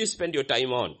 what should you spend your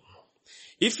time on?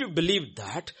 If you believe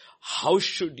that, how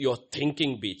should your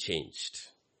thinking be changed?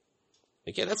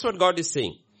 Okay, that's what God is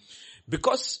saying.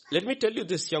 Because, let me tell you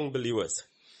this, young believers,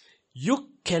 you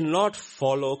cannot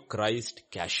follow Christ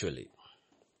casually.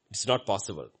 It's not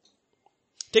possible.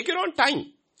 Take your own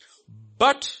time.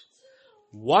 But,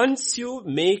 once you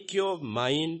make your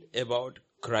mind about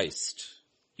Christ,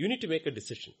 you need to make a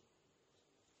decision.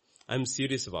 I'm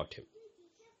serious about Him.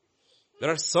 There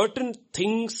are certain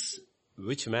things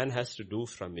which man has to do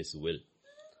from his will.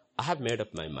 I have made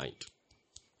up my mind.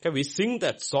 Okay, we sing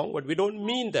that song, but we don't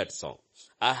mean that song.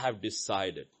 I have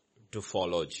decided to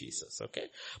follow Jesus, okay?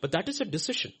 But that is a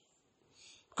decision.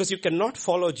 Because you cannot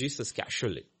follow Jesus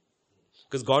casually.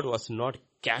 Because God was not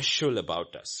casual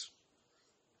about us.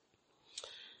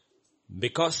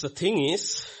 Because the thing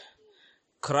is,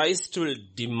 Christ will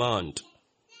demand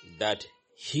that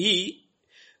He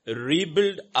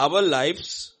rebuild our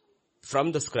lives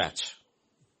from the scratch.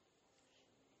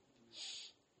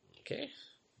 Okay?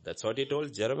 That's what He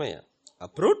told Jeremiah.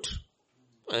 Uproot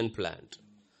and plant.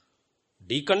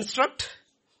 Deconstruct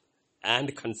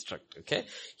and construct. Okay?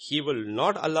 He will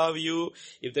not allow you,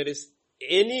 if there is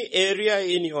any area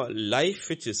in your life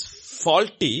which is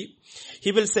faulty,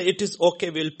 He will say it is okay,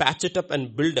 we'll patch it up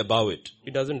and build above it.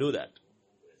 He doesn't do that.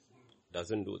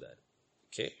 Doesn't do that.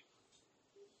 Okay?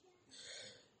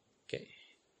 Okay.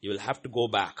 You will have to go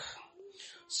back.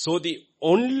 So the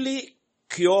only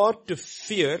cure to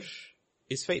fear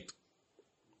is faith.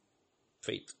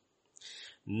 Faith.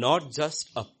 Not just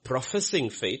a professing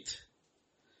faith,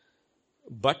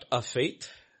 but a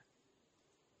faith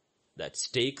that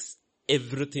stakes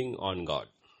everything on God.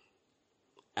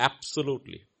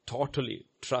 Absolutely, totally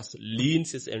trust,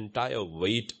 leans his entire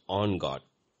weight on God.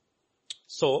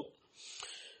 So,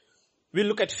 we'll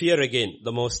look at fear again,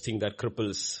 the most thing that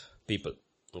cripples people.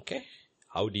 Okay?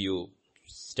 How do you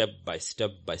step by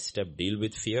step deal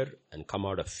with fear and come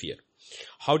out of fear?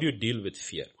 How do you deal with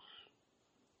fear?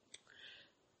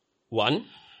 One,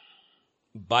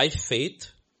 by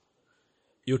faith,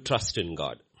 you trust in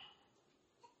God.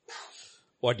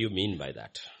 What do you mean by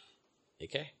that?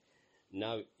 Okay?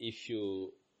 Now,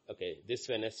 this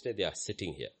Wednesday they are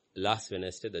sitting here. Last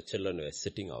Wednesday the children were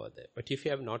sitting over there. But if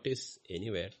you have noticed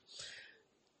anywhere,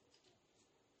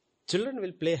 children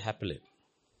will play happily.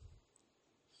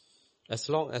 As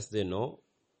long as they know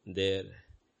their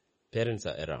parents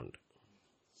are around.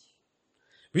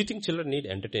 We think children need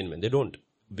entertainment. They don't.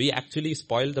 We actually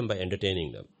spoil them by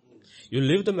entertaining them. You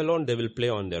leave them alone, they will play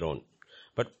on their own.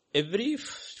 But every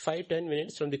 5-10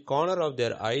 minutes from the corner of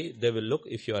their eye, they will look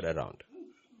if you are around.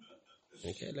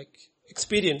 Okay, like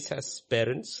experience as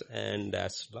parents and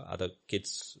as other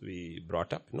kids we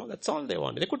brought up. No, that's all they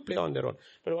want. They could play on their own.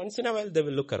 But once in a while, they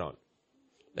will look around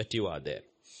that you are there.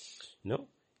 No?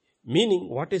 Meaning,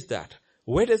 what is that?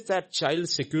 Where does that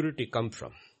child's security come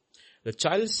from? The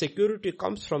child's security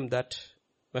comes from that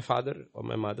my father or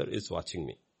my mother is watching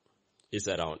me, is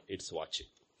around, it's watching.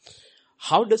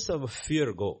 How does our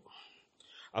fear go?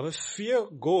 Our fear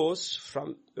goes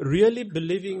from really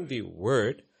believing the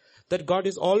word that God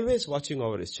is always watching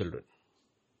over His children.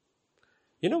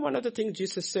 You know, one of the things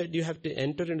Jesus said, you have to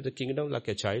enter into the kingdom like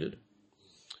a child.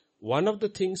 One of the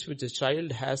things which a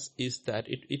child has is that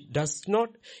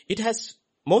it has,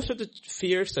 most of the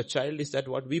fears a child is that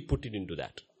what we put it into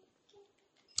that.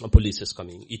 A police is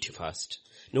coming, eat fast.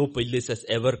 No police has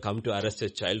ever come to arrest a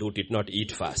child who did not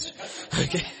eat fast.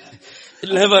 Okay?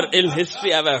 Never in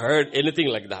history have I heard anything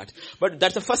like that. But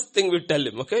that's the first thing we tell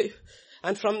him, okay?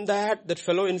 And from that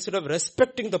fellow, instead of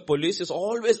respecting the police, is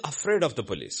always afraid of the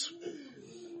police.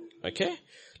 Okay?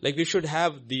 Like we should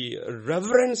have the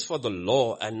reverence for the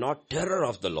law and not terror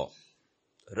of the law.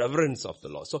 Reverence of the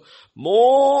law. So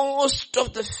most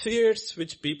of the fears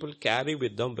which people carry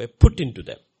with them were put into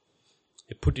them.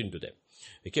 They put into them.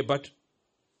 Okay, but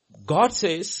God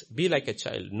says, be like a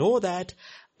child. Know that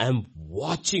I'm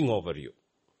watching over you.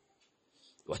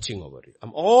 Watching over you.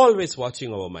 I'm always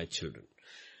watching over my children.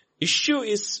 Issue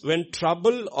is when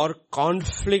trouble or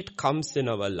conflict comes in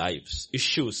our lives,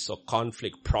 issues or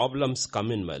conflict, problems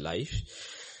come in my life,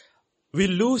 we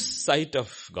lose sight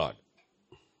of God.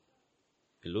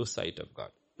 We lose sight of God.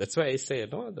 That's why I say,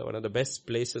 one of the best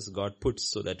places God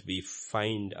puts so that we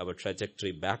find our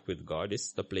trajectory back with God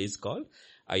is the place called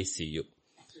I see you.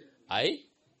 I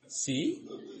see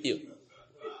you.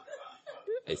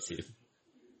 I see you.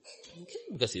 Okay,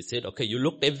 because he said, okay, you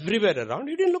looked everywhere around,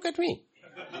 you didn't look at me.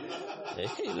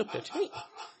 Okay, you looked at me.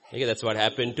 Okay, that's what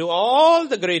happened to all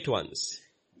the great ones.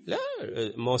 Yeah,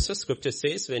 Moses, scripture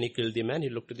says, when he killed the man, he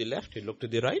looked to the left, he looked to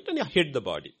the right, and he hid the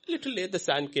body. A little later, the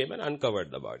sand came and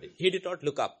uncovered the body. He did not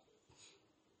look up.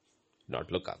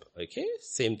 Not look up. Okay,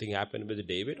 same thing happened with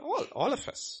David. All of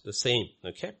us, the same.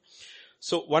 Okay.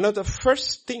 So one of the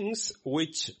first things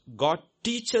which God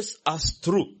teaches us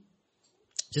through,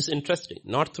 which is interesting,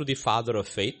 not through the father of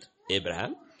faith,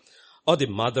 Abraham, or the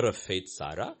mother of faith,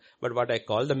 Sarah, but what I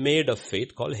call the maid of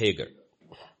faith called Hagar.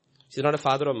 She's not a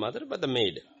father or mother, but the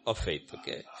maid of faith,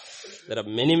 okay? There are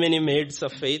many, many maids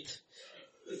of faith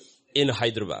in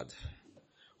Hyderabad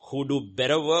who do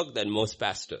better work than most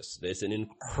pastors. There's an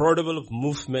incredible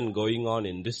movement going on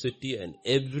in this city and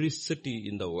every city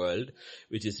in the world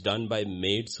which is done by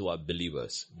maids who are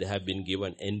believers. They have been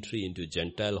given entry into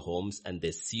Gentile homes and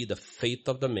they see the faith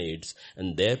of the maids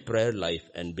and their prayer life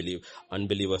and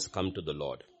unbelievers come to the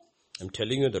Lord. I'm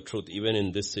telling you the truth, even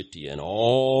in this city and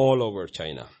all over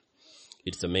China.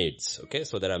 It's the maids, okay?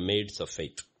 So there are maids of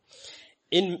faith.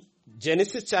 In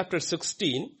Genesis chapter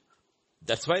 16,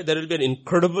 that's why there will be an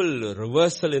incredible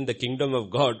reversal in the kingdom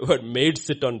of God where maids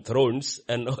sit on thrones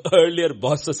and earlier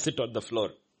bosses sit on the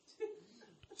floor.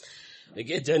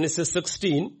 Okay, Genesis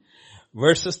 16,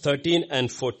 verses 13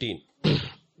 and 14.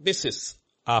 This is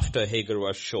after Hagar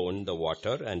was shown the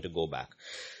water and to go back.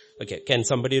 Okay, can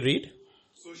somebody read?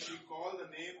 So she called the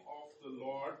name of the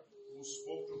Lord who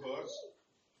spoke to her,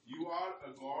 "You are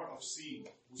a God of seeing,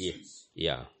 who sees."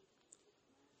 Yeah.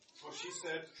 For she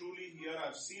said, "Truly here I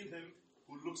have seen him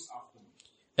who looks after me."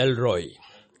 El Roi.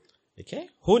 Okay.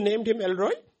 Who named him El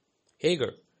Roi?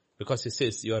 Hagar. Because he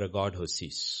says, you are a God who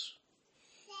sees.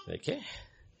 Okay.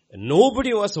 And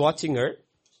nobody was watching her.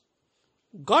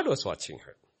 God was watching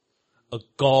her. A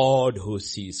God who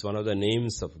sees. One of the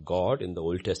names of God in the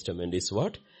Old Testament is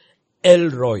what? El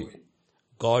Roi.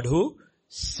 God who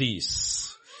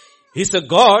sees. He's a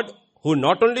God who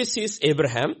not only sees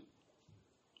Abraham,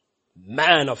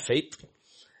 man of faith,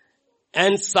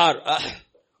 and Sarah,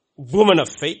 woman of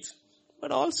faith,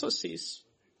 but also sees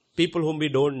people whom we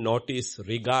don't notice,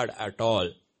 regard at all,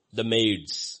 the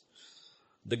maids,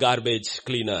 the garbage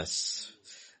cleaners,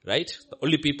 right? The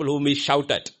only people whom we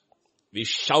shout at. We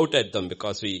shout at them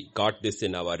because we got this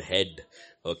in our head,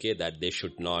 okay, that they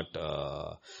should not,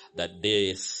 that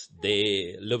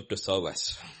they live to serve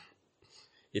us.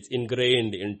 It's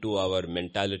ingrained into our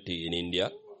mentality in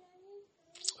India,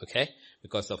 okay,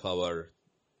 because of our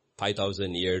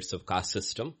 5,000 years of caste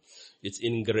system. It's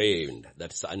ingrained.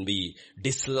 And we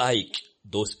dislike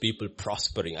those people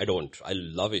prospering. I don't. I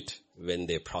love it when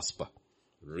they prosper.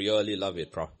 Really love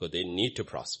it. Because they need to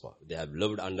prosper. They have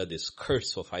lived under this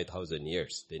curse for 5,000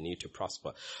 years. They need to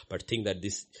prosper. But think that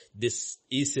this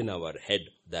is in our head,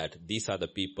 that these are the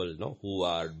people, who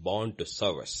are born to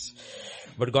serve us.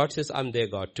 But God says, I'm their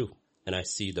God too. And I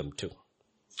see them too.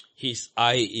 His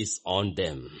eye is on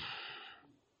them.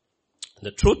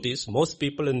 The truth is, most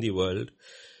people in the world,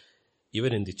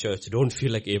 even in the church, don't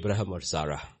feel like Abraham or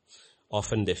Sarah.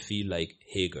 Often they feel like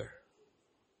Hagar.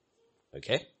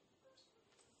 Okay?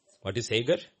 What is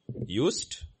Hagar?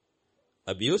 Used,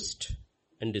 abused,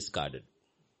 and discarded.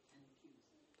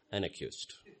 And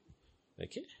accused.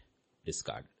 Okay?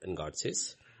 Discarded. And God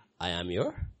says, I am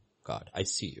your God. I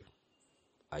see you.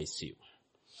 I see you.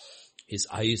 His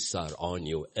eyes are on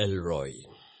you. El Roi.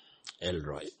 El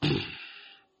Roi.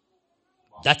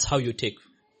 That's how you take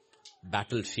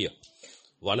battle fear.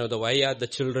 Why are the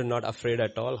children not afraid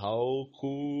at all? How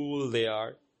cool they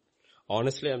are.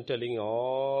 Honestly, I'm telling you,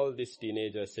 all these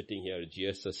teenagers sitting here,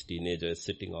 GSS teenagers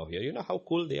sitting out here, you know how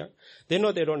cool they are? They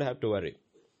know they don't have to worry.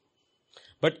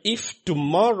 But if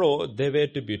tomorrow they were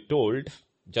to be told,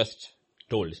 just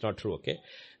told, it's not true, okay?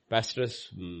 Pastors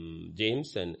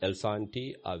James and Elsa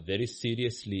Auntie are very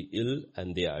seriously ill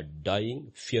and they are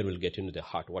dying. Fear will get into their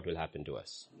heart. What will happen to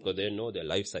us? Because they know their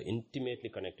lives are intimately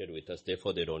connected with us.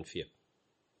 Therefore, they don't fear.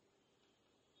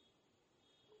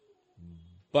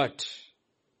 But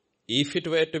if it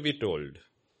were to be told,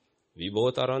 we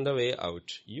both are on the way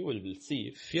out, you will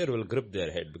see fear will grip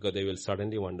their head because they will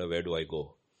suddenly wonder, where do I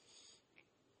go?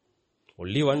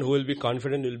 Only one who will be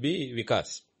confident will be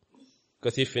Vikas.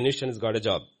 Because he finished and has got a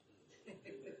job.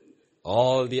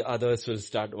 All the others will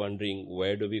start wondering,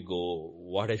 where do we go?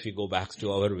 What if we go back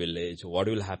to our village? What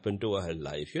will happen to our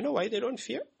life? You know why they don't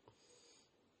fear?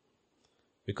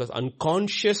 Because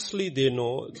unconsciously they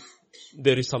know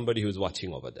there is somebody who is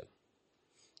watching over them.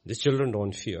 These children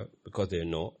don't fear because they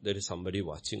know there is somebody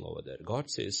watching over there. God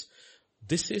says,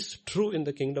 this is true in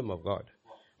the kingdom of God.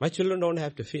 My children don't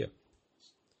have to fear.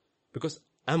 Because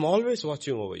I'm always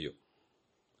watching over you.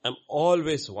 I'm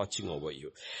always watching over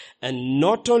you. And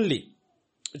not only,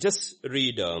 just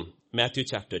read Matthew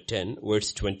chapter 10,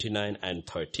 verse 29 and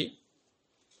 30.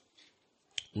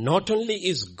 Not only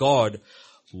is God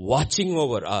watching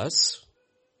over us,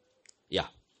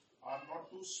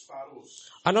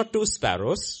 are not two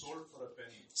sparrows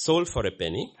sold for a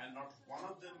penny, and not one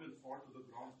of them will fall to the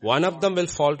ground. One of them will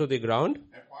fall to the ground.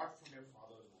 Apart from your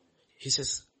Father's knowledge. He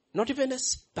says, not even a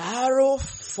sparrow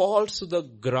falls to the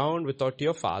ground without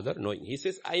your Father knowing. He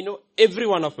says, I know every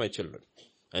one of my children.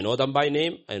 I know them by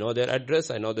name. I know their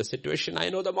address. I know the situation. I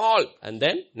know them all. And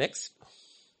then, next.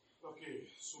 Okay,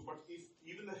 so but if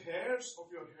even the hairs of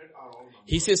your head are all numbered.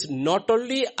 He says, not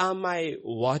only am I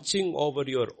watching over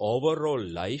your overall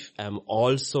life, I am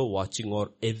also watching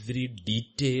over every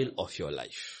detail of your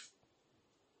life.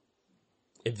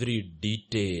 Every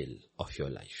detail of your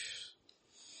life.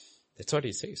 That's what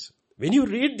he says. When you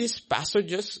read these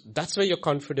passages, that's where your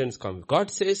confidence comes.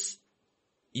 God says,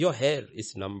 your hair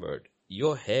is numbered.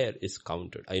 Your hair is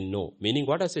counted. I know. Meaning,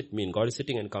 what does it mean? God is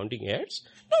sitting and counting hairs?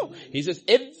 No. He says,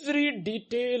 every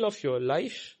detail of your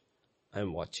life, I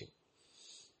am watching.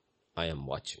 I am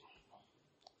watching.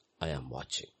 I am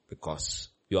watching. Because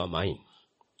you are mine.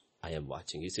 I am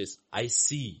watching. He says, I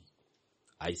see.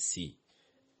 I see.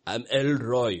 I'm El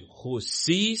Roy who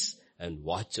sees and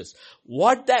watches.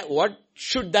 What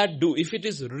should that do? If it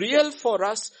is real for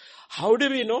us, how do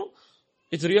we know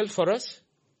it's real for us?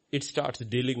 It starts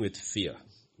dealing with fear.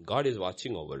 God is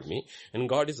watching over me and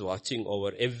God is watching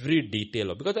over every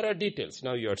detail. Because there are details.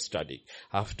 Now you are studying.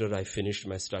 After I finish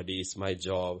my studies, my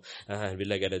job,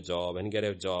 will I get a job and get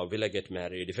a job? Will I get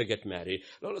married? If I get married.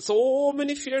 So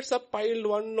many fears are piled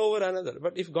one over another.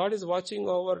 But if God is watching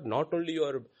over not only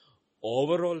your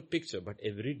overall picture, but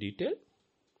every detail,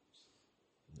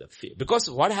 the fear.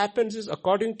 Because what happens is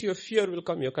according to your fear will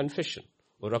come your confession.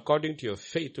 Or according to your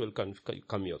faith will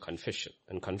come your confession.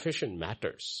 And confession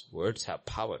matters. Words have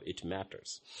power. It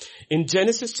matters. In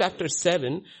Genesis chapter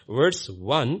 7, verse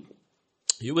 1,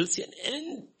 you will see an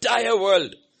entire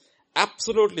world.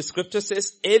 Absolutely. Scripture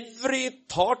says every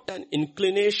thought and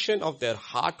inclination of their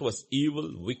heart was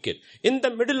evil, wicked. In the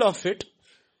middle of it,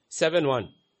 7:1.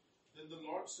 Then the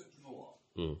Lord said to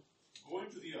Noah, go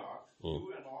into the ark,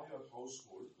 you and all your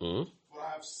household,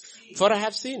 for I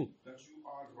have seen that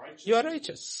you are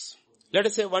righteous. Let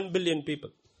us say 1 billion people.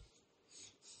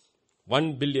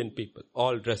 1 billion people,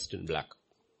 all dressed in black.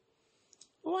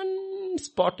 One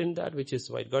spot in that which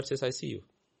is white. God says, I see you.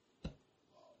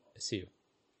 I see you.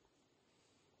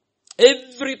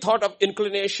 Every thought of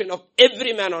inclination of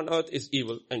every man on earth is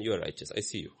evil and you are righteous. I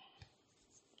see you.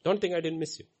 Don't think I didn't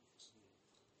miss you.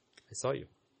 I saw you.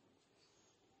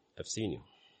 I've seen you.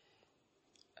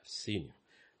 I've seen you.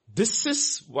 This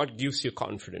is what gives you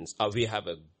confidence. We have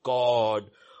a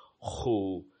God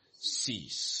who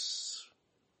sees.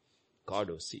 God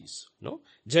who sees. No?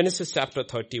 Genesis chapter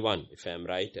 31, if I am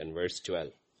right, and verse 12.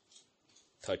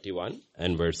 31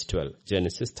 and verse 12.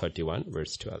 Genesis 31,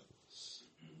 verse 12.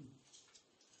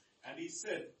 And he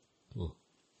said,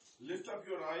 lift up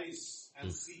your eyes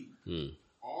and see.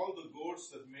 All the goats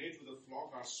that mate with the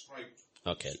flock are striped,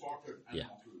 spotted and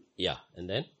mottled. Yeah, and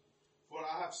then? For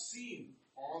I have seen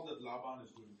all that Laban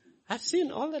is doing to you. I've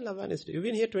seen all that Laban is doing. You've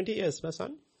been here 20 years, my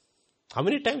son. How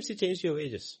many times he changed your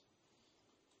wages?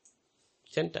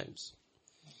 10 times.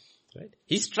 Right?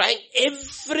 He's trying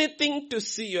everything to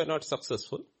see you're not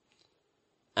successful.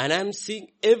 And I'm seeing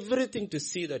everything to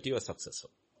see that you are successful.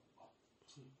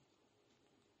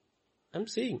 I'm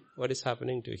seeing what is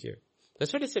happening to here.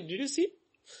 That's what he said. Did you see?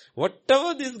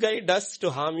 Whatever this guy does to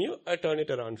harm you, I turn it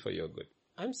around for your good.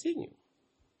 I'm seeing you.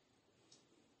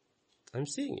 I'm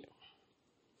seeing you.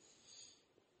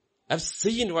 I've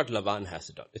seen what Laban has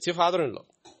done. It's your father-in-law,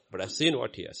 but I've seen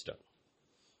what he has done.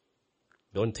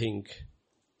 Don't think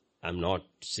I'm not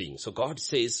seeing. So God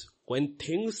says, when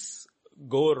things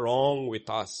go wrong with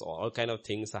us, or all kind of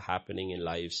things are happening in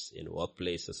lives, in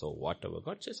workplaces or whatever,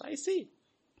 God says, I see.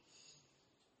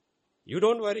 You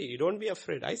don't worry. You don't be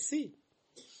afraid. I see.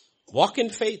 Walk in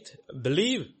faith.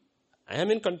 Believe. I am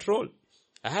in control.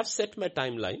 I have set my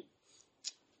timeline.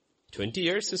 20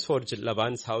 years is for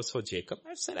Laban's house for Jacob.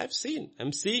 I've said, I've seen.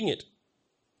 I'm seeing it.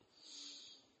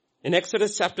 In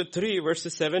Exodus chapter 3,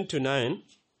 verses 7 to 9.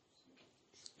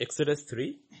 Exodus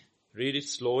 3. Read it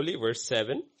slowly, verse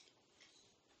 7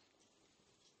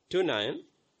 to 9.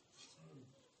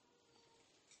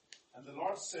 And the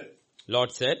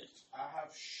Lord said, I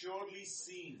have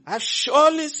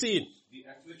surely seen the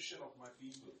affliction of my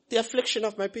people the affliction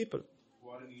of my people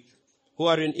who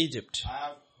are in Egypt.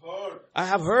 I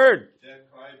have heard their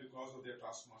cry because of their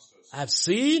taskmasters. I have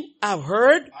seen, I have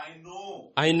heard,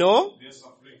 I know their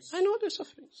sufferings.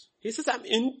 sufferings. He says, I'm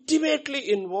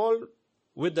intimately involved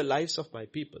with the lives of my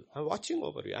people. I'm watching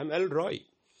over you. I'm El Roy.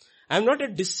 I'm not a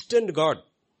distant God.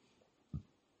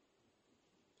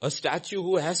 A statue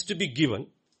who has to be given.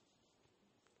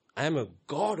 I am a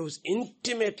God who's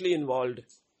intimately involved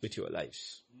with your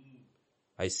lives.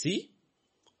 I see,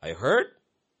 I heard,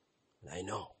 and I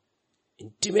know.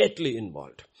 Intimately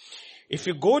involved. If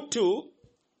you go to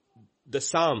the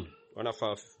Psalm, one of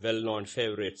our well-known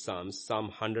favorite Psalms, Psalm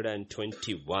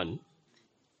 121,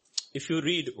 if you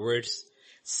read verse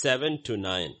 7 to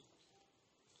 9,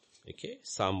 okay,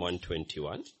 Psalm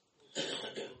 121,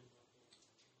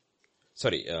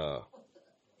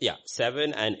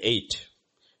 7 and 8.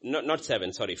 Not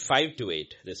 7, 5 to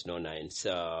 8. There's no 9.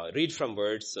 Read from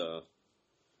verse,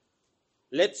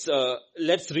 let's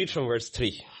read from verse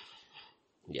 3.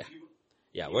 Yeah.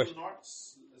 He will not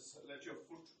let your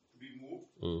foot be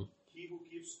moved. He who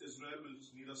keeps Israel will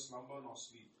neither slumber nor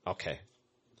sleep. Okay,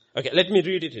 let me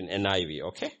read it in NIV,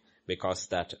 okay? Because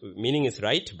that meaning is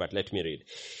right, but let me read.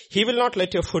 He will not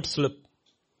let your foot slip.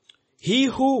 He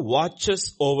who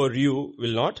watches over you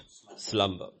will not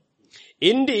slumber.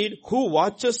 Indeed, who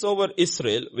watches over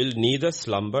Israel will neither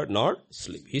slumber nor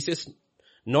sleep. He says,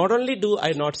 not only do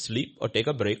I not sleep or take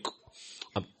a break,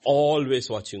 I'm always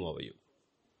watching over you.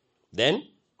 Then,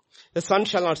 the sun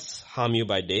shall not harm you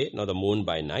by day, nor the moon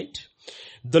by night.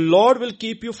 The Lord will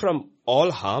keep you from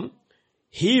all harm.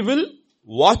 He will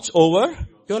watch over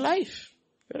your life,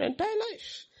 your entire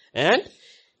life. And,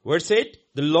 verse 8,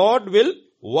 the Lord will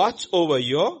watch over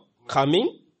your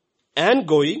coming and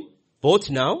going,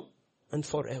 both now and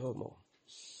forevermore.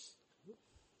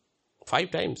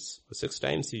 5 times, or 6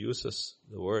 times he uses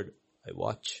the word, I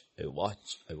watch. I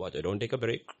don't take a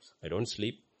break. I don't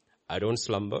sleep. I don't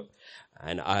slumber.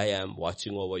 And I am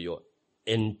watching over your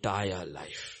entire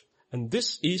life. And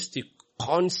this is the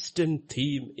constant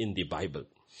theme in the Bible.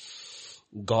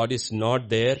 God is not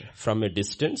there from a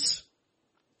distance.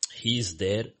 He is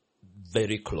there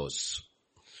very close.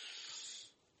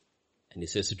 And he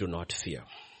says, do not fear.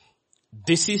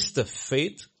 This is the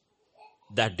faith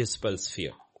that dispels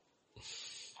fear.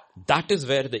 That is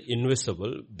where the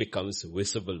invisible becomes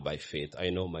visible by faith. I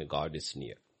know my God is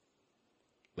near.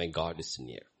 My God is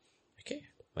near. Okay?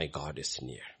 My God is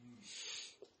near.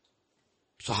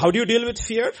 So how do you deal with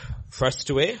fear?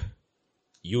 First way,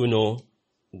 you know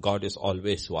God is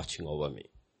always watching over me.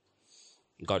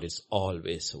 God is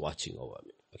always watching over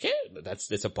me. Okay?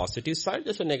 There's a positive side,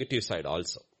 there's a negative side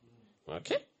also.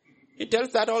 Okay? He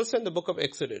tells that also in the book of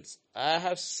Exodus. I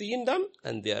have seen them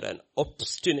and they are an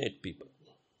obstinate people.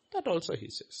 That also he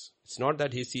says. It's not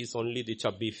that he sees only the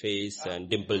chubby face and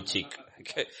dimpled cheek.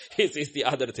 Okay? He sees the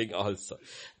other thing also.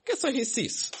 Okay, so he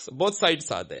sees. So both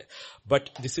sides are there. But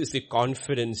this is the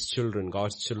confidence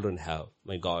God's children have.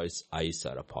 My God's eyes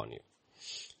are upon you.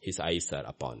 His eyes are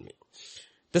upon me.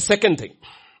 The second thing.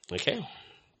 Okay?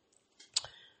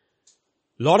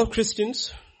 A lot of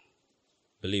Christians,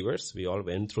 believers, we all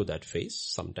went through that phase.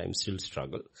 Sometimes still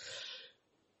struggle.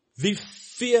 We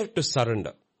fear to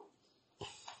surrender.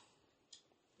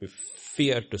 We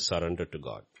fear to surrender to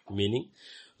God. Meaning,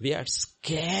 we are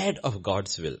scared of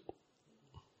God's will.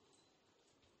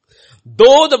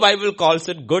 Though the Bible calls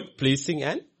it good, pleasing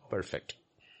and perfect.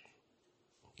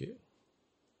 Okay.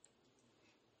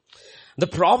 The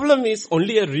problem is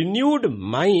only a renewed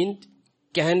mind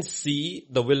can see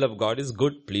the will of God is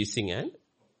good, pleasing and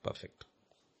perfect.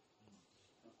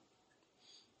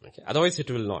 Okay. Otherwise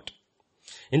it will not.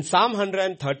 In Psalm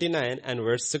 139 and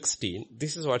verse 16,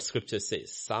 this is what scripture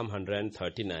says. Psalm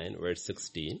 139 verse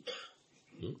 16.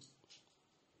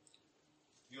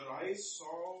 Your eyes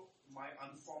saw my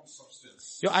unformed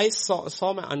substance. Your eyes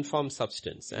saw my unformed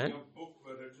substance. In your book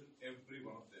were written every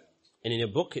one of them. And in your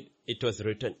book it was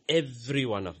written, every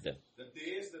one of them. The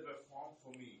days that were formed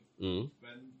for me,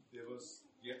 when there was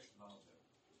yet none of them.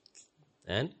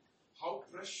 And? How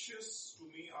precious to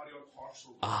me are your thoughts,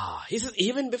 O God. He says,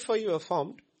 even before you were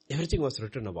formed, everything was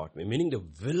written about me. Meaning the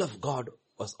will of God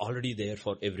was already there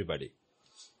for everybody.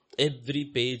 Every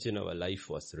page in our life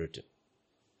was written.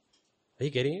 Are you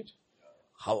getting it?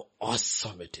 How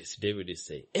awesome it is, David is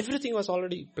saying. Everything was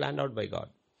already planned out by God.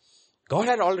 God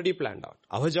had already planned out.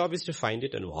 Our job is to find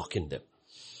it and walk in them.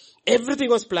 Everything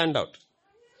was planned out.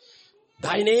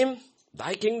 Thy name,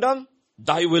 thy kingdom,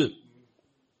 thy will.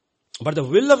 But the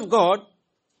will of God,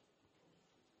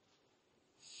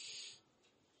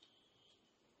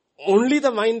 only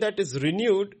the mind that is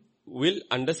renewed will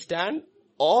understand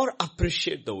or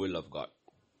appreciate the will of God.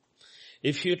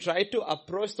 If you try to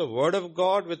approach the word of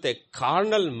God with a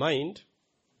carnal mind,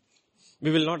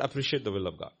 we will not appreciate the will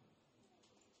of God.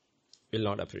 We will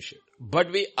not appreciate.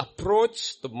 But we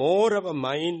approach, the more our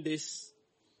mind is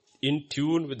in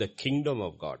tune with the kingdom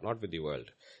of God, not with the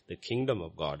world, the kingdom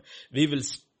of God, we will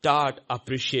start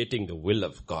appreciating the will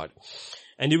of God.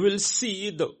 And you will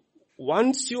see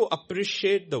once you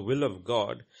appreciate the will of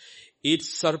God, it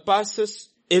surpasses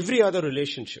every other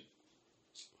relationship.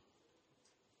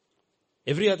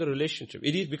 Every other relationship.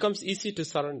 It becomes easy to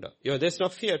surrender. There's no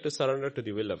fear to surrender to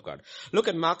the will of God. Look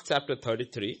at Mark chapter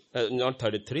 3,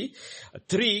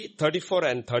 34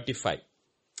 and 35.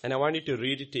 And I want you to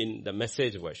read it in the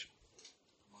Message version.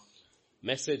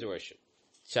 Message version.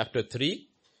 Chapter 3,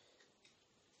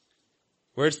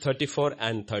 verse 34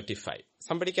 and 35.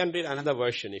 Somebody can read another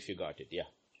version if you got it. Yeah.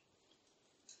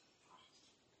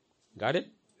 Got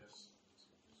it?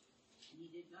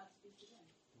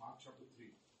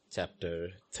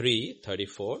 Chapter 3,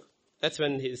 34. That's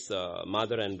when his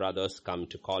mother and brothers come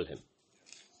to call him.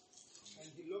 And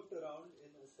he looked around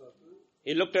in a circle.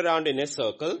 He looked around in a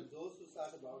circle.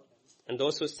 And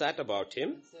those who sat about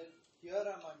him. And said, Here are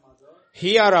my mother.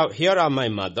 Here are my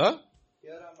mother.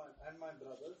 Here are my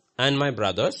brothers. And my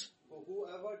brothers. For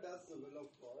whoever does the will of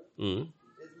God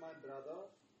is my brother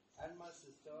and my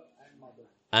sister and mother.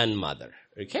 And mother.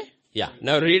 Okay? Yeah.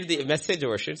 Now read the Message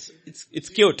version. It's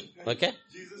cute. Okay?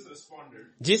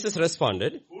 Jesus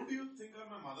responded. Who do you think are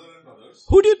my mother and brothers?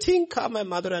 Who do you think are my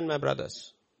mother and my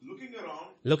brothers?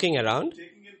 Looking around,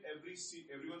 taking in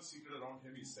everyone seated around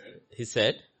him, he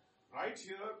said, right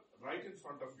here, right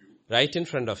in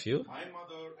front of you, my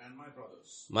mother and my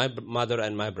brothers. My mother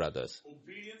and my brothers.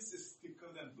 Obedience is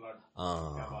thicker than blood.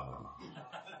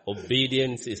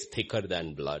 Obedience is thicker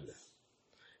than blood.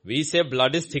 We say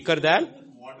blood is thicker than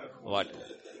water.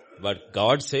 But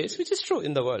God says, which is true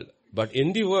in the world. But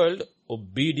in the world,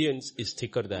 obedience is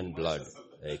thicker than blood.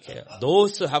 Okay.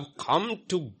 Those who have come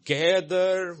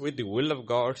together with the will of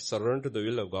God, surrender to the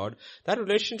will of God, that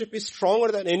relationship is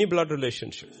stronger than any blood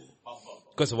relationship.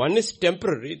 Because one is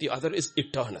temporary, the other is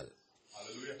eternal.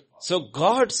 So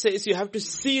God says you have to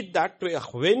see it that way.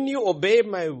 When you obey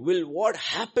my will, what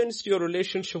happens to your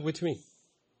relationship with me?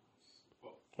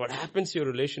 What happens to your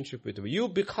relationship with me? You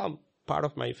become part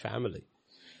of my family.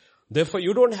 Therefore,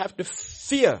 you don't have to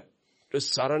fear to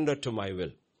surrender to my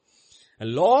will. A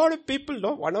lot of people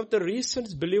know one of the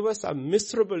reasons believers are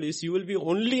miserable is you will be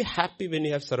only happy when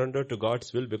you have surrendered to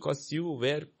God's will because you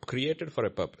were created for a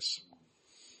purpose.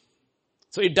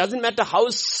 So it doesn't matter how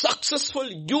successful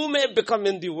you may become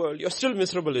in the world, you're still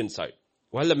miserable inside.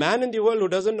 While the man in the world who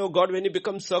doesn't know God, when he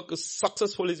becomes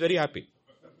successful, is very happy.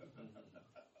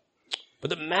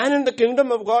 But the man in the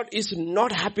kingdom of God is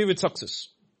not happy with success.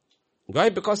 Why?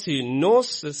 Because he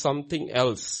knows that something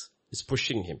else is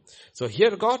pushing him. So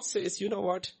here God says, you know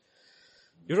what?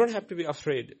 You don't have to be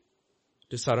afraid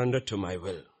to surrender to my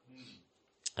will.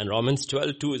 And Romans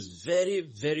 12:2 is very,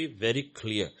 very, very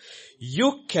clear.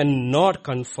 You cannot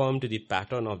conform to the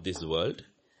pattern of this world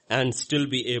and still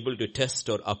be able to test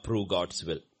or approve God's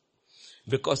will.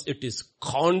 Because it is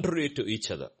contrary to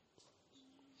each other.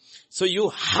 So you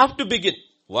have to begin.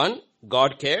 One,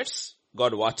 God cares.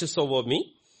 God watches over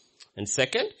me. And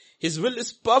second, His will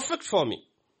is perfect for me.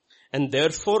 And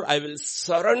therefore I will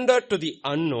surrender to the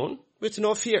unknown with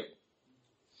no fear.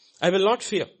 I will not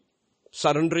fear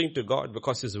surrendering to God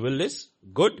because His will is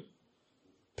good,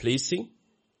 pleasing,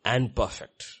 and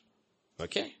perfect.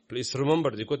 Okay? Please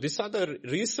remember, because these are the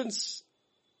reasons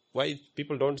why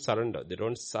people don't surrender. They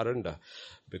don't surrender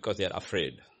because they are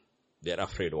afraid. They are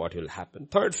afraid what will happen.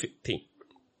 Third thing.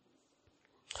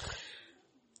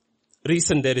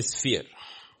 reason there is fear.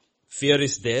 Fear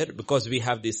is there because we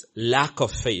have this lack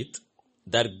of faith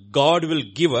that God will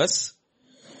give us.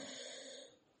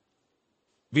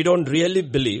 We don't really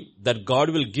believe that God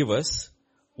will give us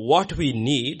what we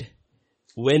need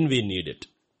when we need it.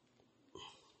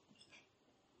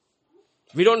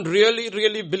 We don't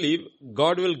really believe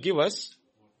God will give us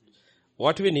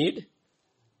what we need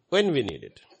when we need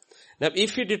it. Now,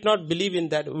 if He did not believe in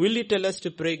that, will He tell us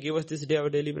to pray, give us this day our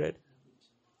daily bread?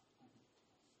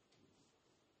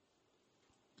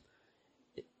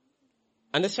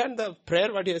 Understand the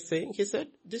prayer, what He is saying? He said,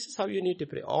 this is how you need to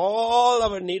pray. All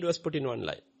our need was put in one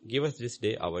line. Give us this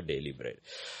day our daily bread.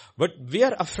 But we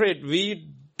are afraid.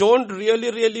 We don't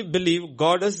really believe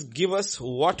God has given us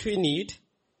what we need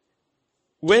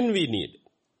when we need.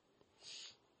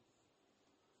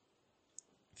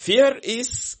 Fear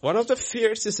is, one of the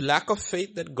fears is lack of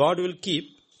faith that God will keep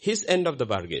His end of the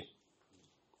bargain.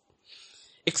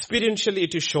 Experientially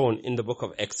it is shown in the book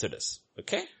of Exodus.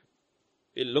 Okay?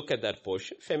 We'll look at that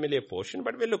portion, familiar portion,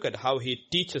 but we'll look at how He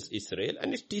teaches Israel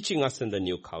and is teaching us in the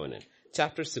new covenant.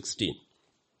 Chapter 16,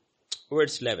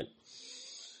 verse 11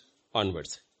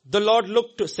 onwards. The Lord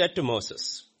said to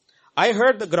Moses, I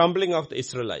heard the grumbling of the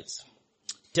Israelites.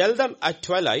 Tell them at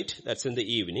twilight, that's in the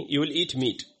evening, you will eat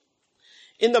meat.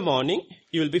 In the morning,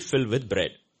 you will be filled with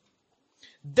bread.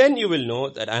 Then you will know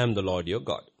that I am the Lord your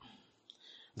God.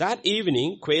 That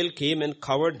evening, quail came and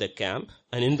covered the camp,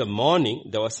 and in the morning,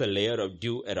 there was a layer of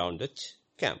dew around the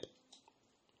camp.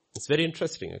 It's very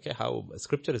interesting, okay, how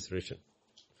scripture is written.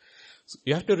 So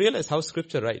you have to realize how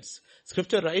scripture writes.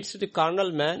 Scripture writes to the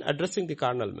carnal man, addressing the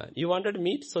carnal man. You wanted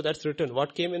meat, so that's written.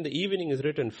 What came in the evening is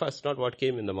written first, not what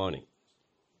came in the morning.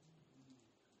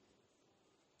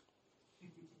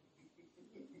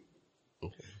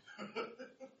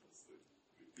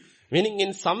 Meaning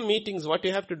in some meetings, what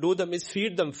you have to do them is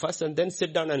feed them first and then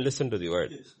sit down and listen to the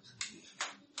word.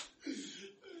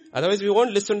 Otherwise, we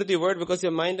won't listen to the word because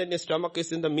your mind and your stomach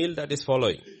is in the meal that is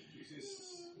following.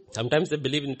 Sometimes they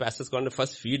believe in pastors going to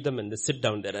first feed them and they sit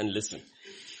down there and listen.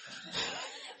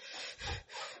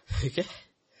 Okay?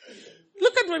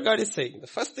 Look at what God is saying. The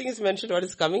first thing is mentioned what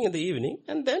is coming in the evening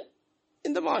and then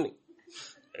in the morning.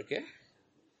 Okay?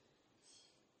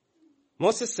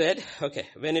 Moses said, okay,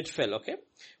 when it fell, okay.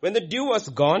 When the dew was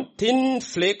gone, thin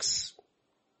flakes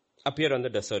appeared on the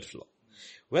desert floor.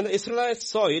 When the Israelites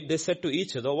saw it, they said to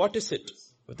each other, what is it?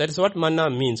 That is what manna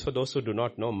means. For those who do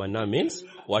not know, manna means,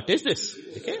 what is this?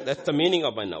 Okay, that's the meaning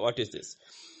of manna. What is this?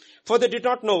 For they did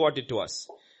not know what it was.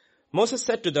 Moses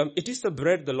said to them, it is the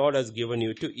bread the Lord has given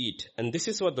you to eat, and this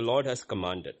is what the Lord has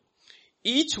commanded.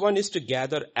 Each one is to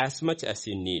gather as much as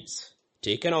he needs.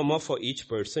 Take an omer for each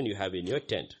person you have in your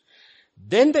tent.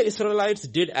 Then the Israelites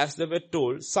did as they were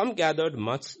told. Some gathered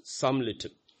much, some little.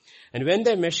 And when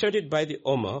they measured it by the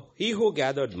omer, he who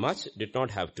gathered much did not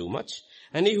have too much,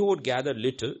 and he who would gather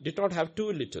little did not have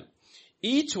too little.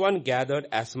 Each one gathered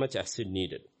as much as he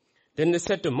needed. Then they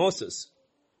said to Moses,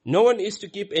 no one is to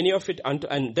keep any of it until,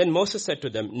 and then Moses said to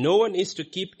them, no one is to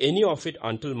keep any of it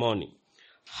until morning.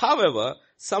 However,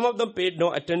 some of them paid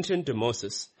no attention to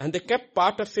Moses, and they kept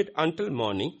part of it until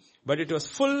morning, but it was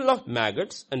full of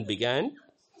maggots and began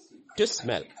to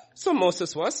smell. So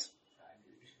Moses was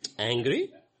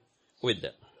angry with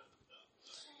them.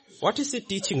 What is he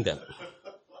teaching them?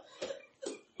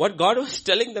 What God was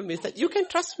telling them is that you can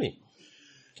trust me.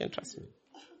 You can trust me.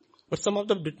 But some of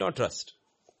them did not trust.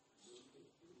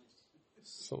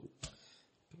 So,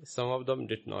 some of them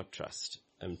did not trust.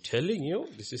 I'm telling you,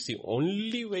 this is the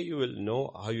only way you will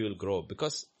know how you will grow.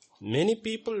 Because many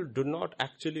people do not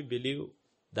actually believe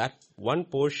that one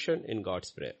portion in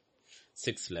God's prayer.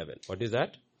 6:11. What is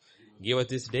that? Give us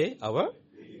this day our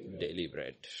daily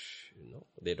bread.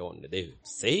 You know, they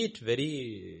say it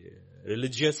very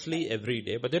religiously every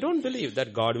day, but they don't believe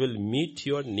that God will meet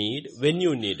your need when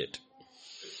you need it.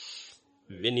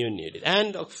 When you need it.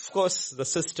 And of course, the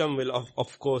system will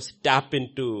of course tap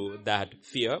into that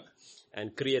fear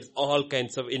and create all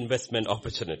kinds of investment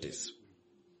opportunities.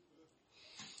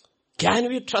 Can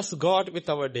we trust God with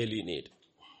our daily need?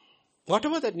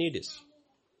 Whatever that need is.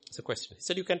 It's a question. He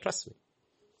said, you can trust me.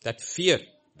 That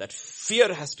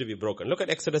fear has to be broken. Look at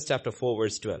Exodus chapter 4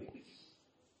 verse 12.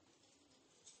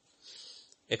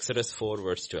 Exodus 4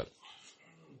 verse 12.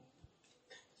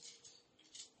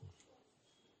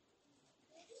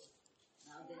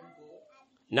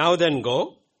 Now then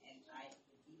go,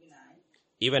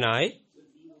 even I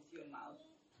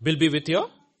will be with your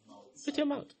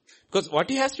mouth. Because what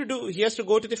he has to do, he has to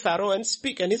go to the Pharaoh and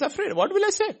speak, and he's afraid. What will I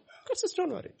say? God says,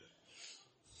 don't worry.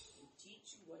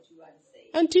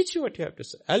 And teach you what you have to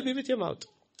say. I'll be with your mouth,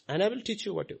 and I will teach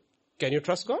you what you. Can you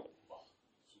trust God?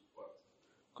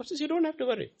 God says, you don't have to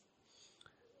worry.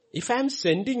 If I am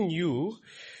sending you,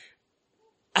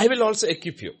 I will also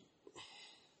equip you.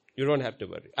 You don't have to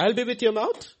worry. I'll be with your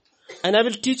mouth and I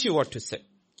will teach you what to say.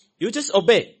 You just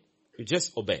obey. You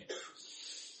just obey.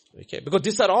 Okay, because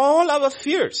these are all our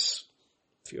fears.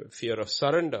 Fear of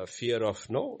surrender, fear of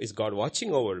no, is God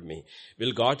watching over me?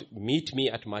 Will God meet me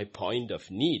at my point of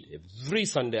need? Every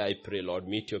Sunday I pray, Lord,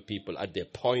 meet your people at their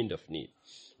point of need.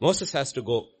 Moses has to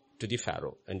go to the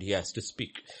Pharaoh and he has to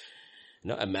speak.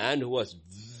 Now, a man who was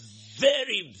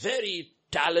very, very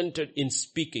talented in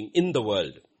speaking in the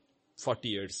world 40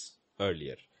 years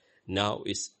earlier, now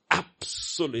is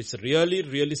really,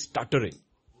 really stuttering.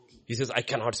 He says, I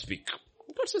cannot speak.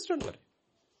 God says, don't worry.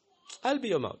 I'll be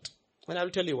your mouth. And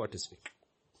I'll tell you what to speak.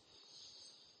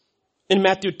 In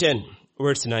Matthew 10,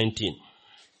 verse 19.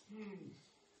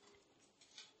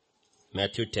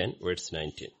 Matthew 10, verse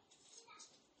 19.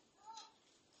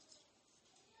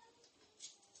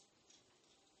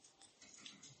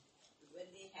 When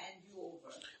they hand you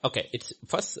over. Okay, it's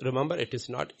first remember it is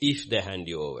not if they hand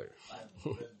you over.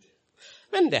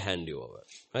 When they hand you over.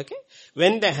 Okay?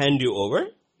 When they hand you over.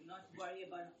 Do not worry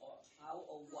about how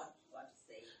or what to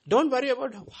say. Don't worry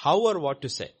about how or what to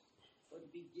say. For to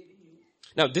be given you.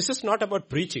 Now this is not about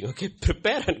preaching, okay?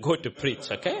 Prepare and go to preach,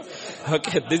 okay?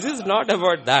 Okay, this is not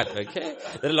about that, okay?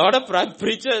 There are a lot of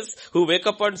preachers who wake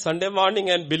up on Sunday morning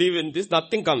and believe in this,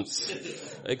 nothing comes.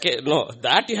 Okay, no,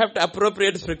 that you have to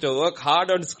appropriate scripture, work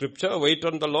hard on scripture, wait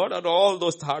on the Lord, and all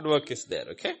those hard work is there,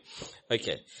 okay?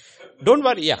 Okay. Don't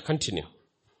worry, yeah, continue.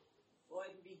 For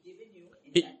it will be given you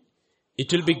in that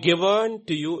It will be given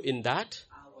to you in that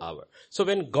hour. So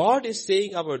when God is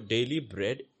saying our daily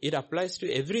bread, it applies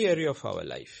to every area of our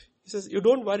life. He says, you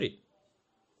don't worry.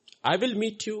 I will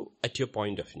meet you at your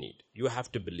point of need. You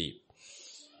have to believe.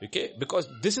 Okay? Because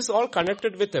this is all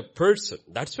connected with a person.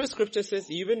 That's why scripture says,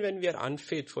 even when we are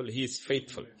unfaithful, he is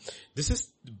faithful. This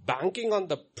is banking on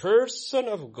the person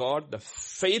of God, the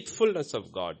faithfulness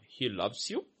of God. He loves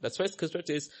you. That's why scripture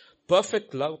says,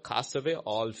 perfect love casts away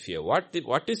all fear. What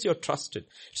is your trust in?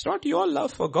 It's not your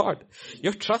love for God.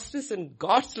 Your trust is in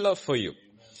God's love for you.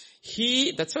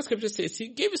 That's what scripture says. He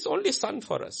gave his only son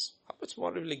for us. How much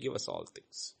more will he give us all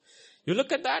things? You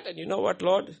look at that and you know what,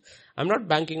 Lord? I'm not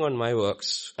banking on my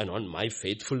works and on my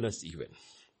faithfulness even.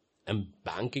 I'm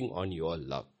banking on your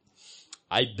love.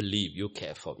 I believe you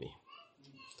care for me.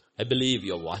 I believe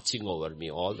you're watching over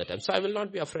me all the time. So I will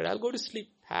not be afraid. I'll go to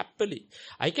sleep happily.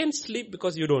 I can sleep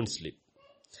because you don't sleep.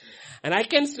 And I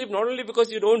can sleep not only because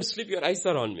you don't sleep, your eyes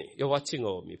are on me. You're watching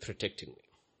over me, protecting me.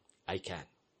 I can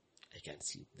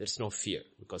sleep. There's no fear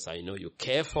because I know you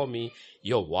care for me.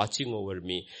 You're watching over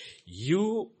me.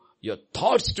 Your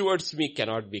thoughts towards me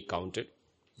cannot be counted.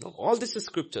 No, all this is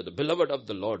scripture. The beloved of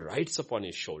the Lord rides upon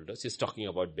his shoulders. He's talking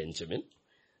about Benjamin.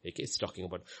 Okay, he's talking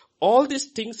about all these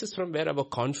things is from where our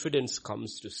confidence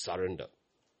comes to surrender.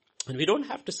 And we don't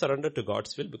have to surrender to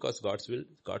God's will because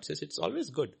God says it's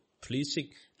always good, pleasing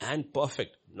and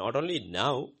perfect. Not only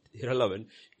now, irrelevant,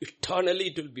 eternally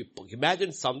it will be.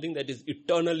 Imagine something that is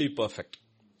eternally perfect.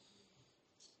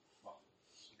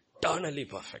 Eternally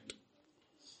perfect.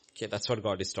 Okay, that's what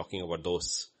God is talking about,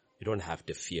 those. You don't have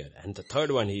to fear. And the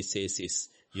third one he says is,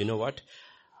 you know what?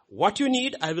 What you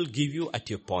need, I will give you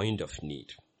at your point of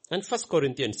need. And 1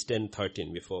 Corinthians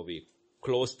 10:13, before we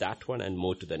close that one and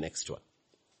move to the next one.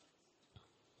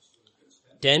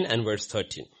 10 and verse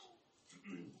 13.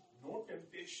 No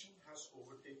temptation has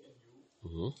overtaken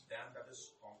you than that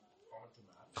is common to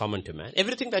man. Common to man.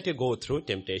 Everything that you go through,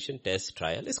 temptation, test,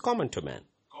 trial, is common to man.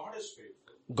 God is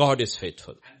faithful. God is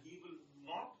faithful. And he will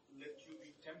not let you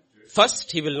be tempted. First,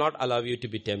 he will not allow you to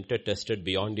be tempted, tested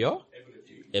beyond your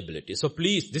ability. So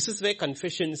please, this is where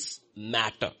confessions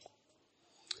matter.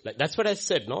 Like that's what I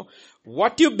said, no?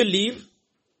 What you believe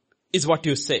is what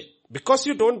you say. Because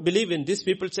you don't believe in this,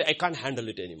 people say, I can't handle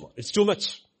it anymore. It's too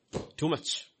much. Too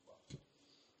much.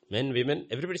 Men, women,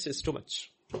 everybody says too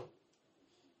much.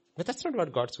 But that's not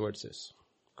what God's word says.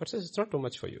 God says it's not too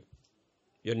much for you.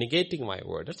 You're negating my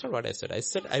word. That's not what I said. I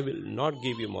said I will not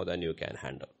give you more than you can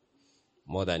handle.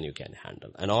 More than you can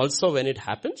handle. And also when it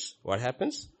happens, what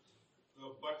happens?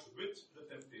 But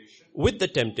with the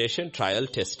temptation, trial,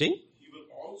 testing, he will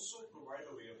also provide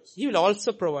a way of escape. he will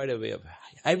also provide a way of,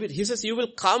 he says you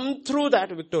will come through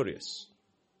that victorious.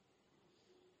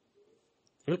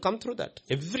 You will come through that.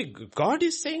 God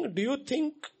is saying, do you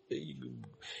think,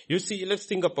 you see, let's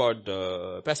think about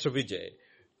Pastor Vijay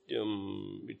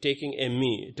taking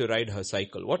Emmy to ride her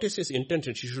cycle. What is his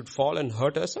intention? She should fall and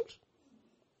hurt herself?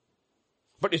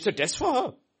 But it's a test for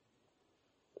her.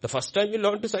 The first time you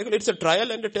learn to cycle, it's a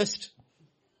trial and a test.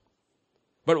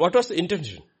 But what was the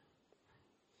intention?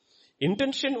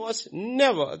 Intention was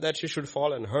never that she should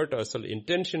fall and hurt herself.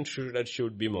 Intention should that she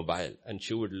would be mobile and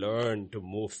she would learn to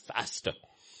move faster.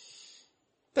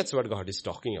 That's what God is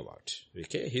talking about.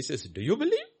 Okay? He says, do you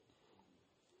believe?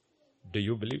 Do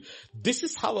you believe? This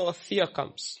is how our fear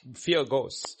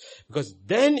goes. Because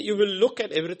then you will look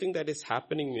at everything that is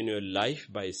happening in your life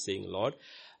by saying, Lord,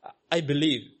 I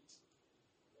believe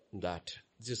that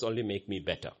this will only make me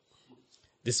better.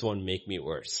 This won't make me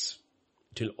worse.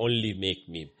 It will only make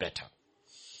me better.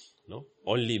 No?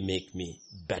 Only make me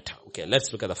better. Okay,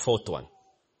 let's look at the fourth one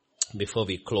before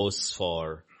we close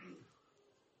for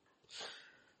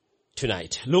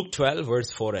tonight. Luke 12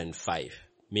 verse 4 and 5.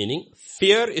 Meaning,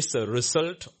 fear is a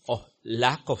result of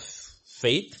lack of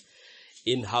faith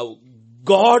in how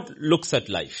God looks at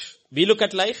life. We look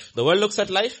at life, the world looks at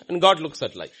life, and God looks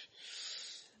at life.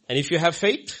 And if you have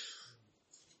faith,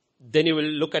 then you will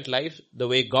look at life the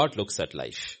way God looks at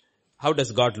life. How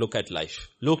does God look at life?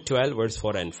 Luke 12 verse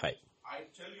 4 and 5.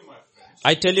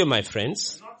 I tell you, my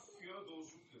friends,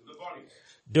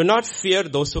 do not fear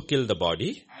those who kill the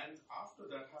body. And after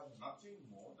that have nothing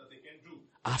more that they can do.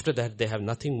 After that they have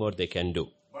nothing more they can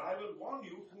do. But I will warn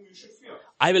you whom you should fear.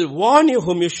 I will warn you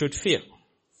whom you should fear.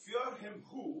 Fear him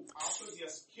who, after he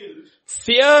has killed,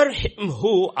 Fear him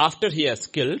who, after he has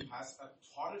killed, has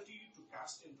authority to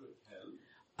cast into hell.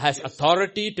 has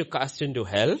authority to cast into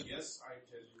hell. Yes, I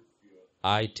tell you, fear.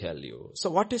 I tell you. So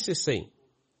what is he saying?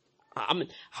 I mean,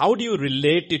 how do you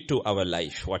relate it to our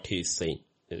life, what he is saying?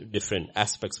 Different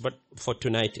aspects, but for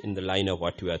tonight in the line of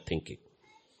what we are thinking.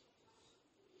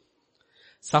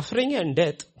 Suffering and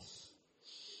death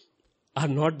are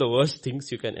not the worst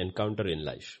things you can encounter in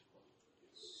life.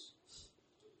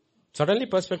 Suddenly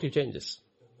perspective changes.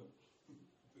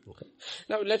 Okay.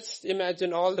 Now let's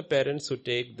imagine all the parents who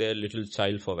take their little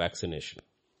child for vaccination.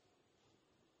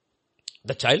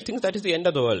 The child thinks that is the end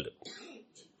of the world.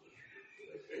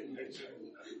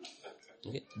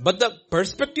 Okay. But the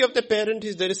perspective of the parent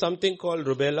is there is something called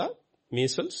rubella,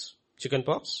 measles,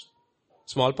 chickenpox,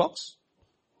 smallpox.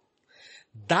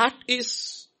 That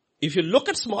is, if you look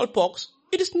at smallpox,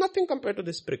 it is nothing compared to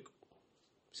this prick.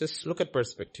 Just look at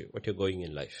perspective, what you're going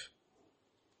in life.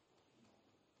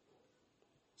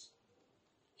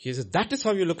 He says, that is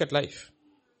how you look at life.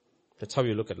 That's how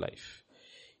you look at life.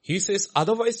 He says,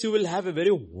 otherwise you will have a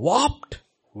very warped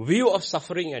view of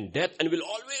suffering and death and will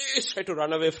always try to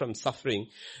run away from suffering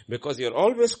because you're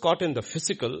always caught in the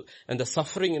physical and the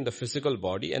suffering in the physical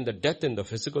body and the death in the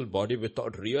physical body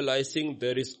without realizing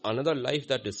there is another life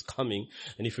that is coming.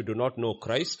 And if you do not know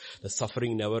Christ, the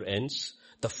suffering never ends,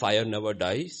 the fire never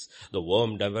dies, the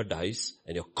worm never dies,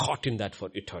 and you're caught in that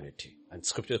for eternity. And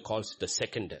scripture calls it the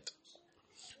second death.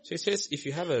 So he says, if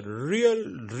you have a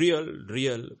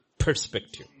real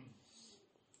perspective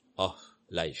of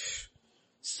life,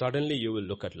 suddenly you will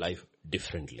look at life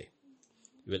differently.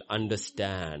 You will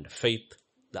understand faith.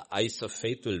 The eyes of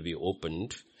faith will be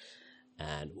opened.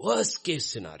 And worst case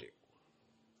scenario.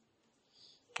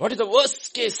 What is the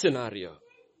worst case scenario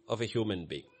of a human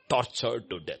being? Tortured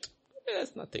to death.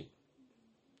 There's nothing.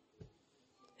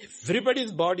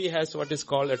 Everybody's body has what is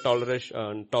called a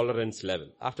tolerance level.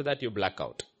 After that you black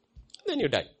out. Then you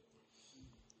die.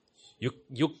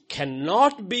 You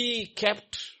cannot be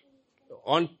kept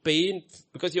on pain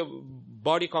because your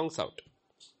body conks out.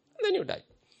 And then you die.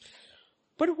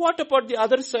 But what about the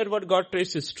other side, what God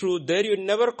traces is true? There you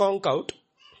never conk out.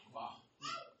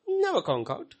 Never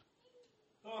conk out.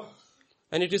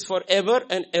 And it is forever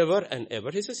and ever and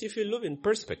ever. He says if you live in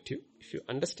perspective, if you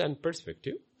understand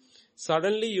perspective,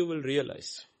 suddenly you will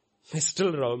realize. I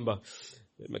still remember,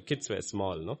 my kids were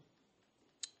small, no?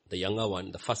 The younger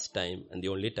one, the first time and the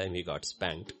only time he got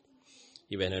spanked,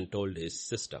 he went and told his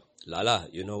sister, Lala,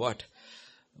 you know what?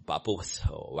 Papu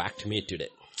whacked me today.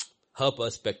 Her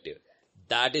perspective,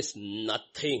 that is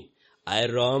nothing. I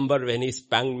remember when he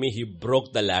spanked me, he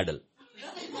broke the ladle.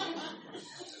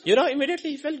 Immediately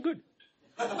he felt good.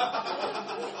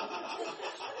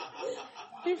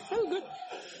 He felt good.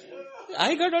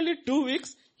 I got only 2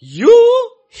 weeks.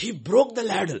 He broke the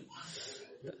ladle.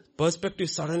 Perspective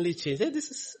suddenly changed. Hey,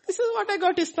 this is what I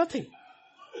got is nothing.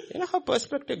 You know how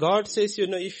perspective, God says,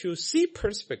 if you see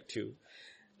perspective,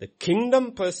 the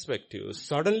kingdom perspective,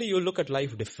 suddenly you look at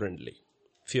life differently.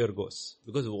 Fear goes.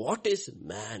 Because what is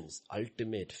man's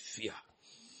ultimate fear?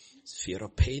 It's fear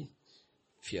of pain,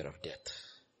 fear of death.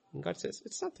 And God says,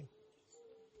 it's nothing.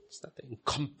 It's nothing.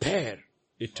 Compare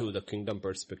it to the kingdom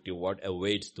perspective, what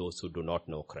awaits those who do not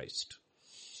know Christ.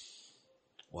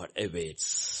 What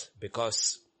awaits?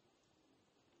 Because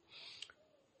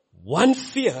one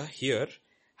fear here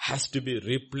has to be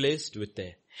replaced with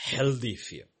a healthy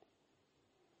fear.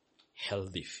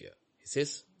 Healthy fear. He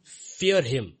says, Fear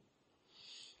him.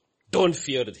 Don't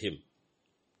fear him.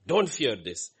 Don't fear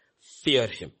this. Fear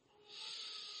him.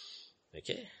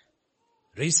 Okay.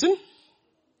 Reason?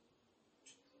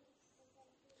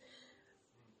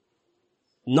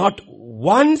 Not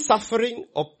one suffering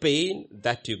or pain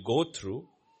that you go through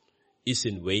is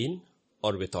in vain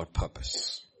or without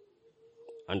purpose.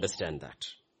 Understand that.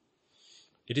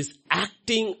 It is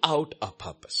acting out a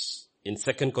purpose. In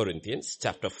 2 Corinthians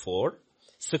chapter 4,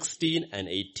 16 and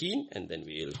 18, and then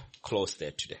we'll close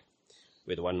there today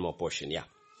with one more portion. Yeah,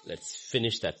 let's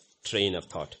finish that train of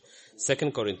thought.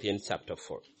 2 Corinthians chapter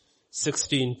 4,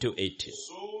 16 to 18.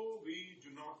 So we do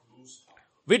not lose heart.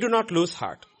 We do not lose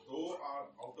heart. Though our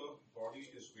outer body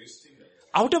is wasting away.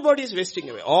 Outer body is wasting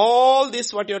away. All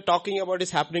this what you're talking about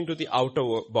is happening to the outer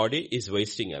body is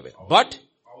wasting away. But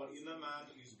Our inner man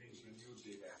is being renewed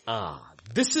day by day.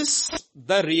 this is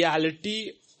the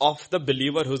reality of the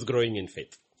believer who's growing in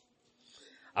faith.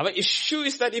 Our issue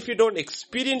is that if you don't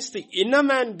experience the inner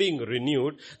man being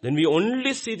renewed, then we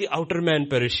only see the outer man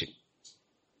perishing.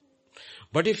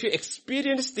 But if you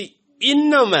experience the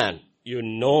inner man, you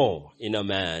know inner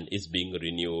man is being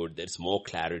renewed. There's more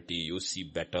clarity. You see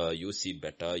better.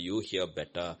 You hear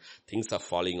better. Things are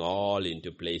falling all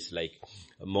into place. Like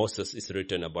Moses is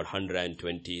written about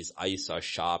 120. His eyes are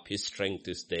sharp. His strength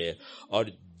is there. Or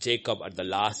Jacob at the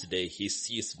last day, he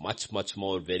sees much, much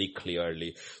more very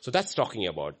clearly. So that's talking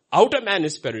about outer man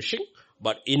is perishing,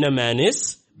 but inner man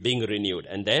is being renewed.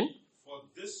 And then For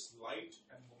this light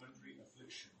and momentary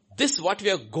affliction. this what we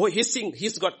are going,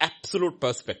 he's got absolute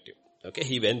perspective. Okay,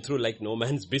 he went through like no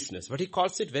man's business, but he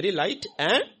calls it very light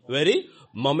and very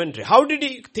momentary. How did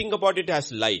he think about it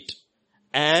as light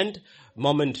and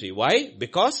momentary? Why?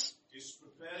 Because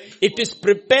it is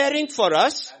preparing for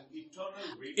us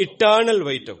eternal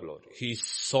weight of glory. He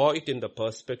saw it in the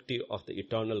perspective of the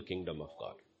eternal kingdom of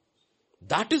God.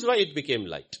 That is why it became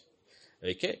light.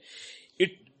 Okay,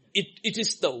 it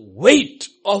is the weight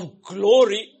of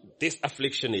glory. This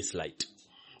affliction is light.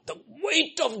 The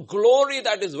weight of glory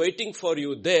that is waiting for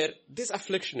you there, this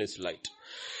affliction is light.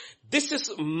 This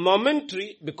is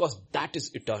momentary because that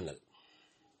is eternal.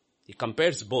 He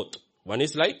compares both. One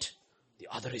is light, the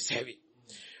other is heavy.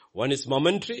 One is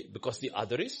momentary because the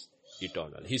other is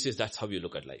eternal. He says that's how you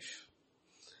look at life.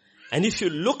 And if you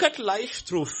look at life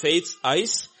through faith's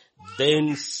eyes,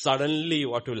 then suddenly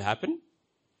what will happen?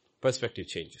 Perspective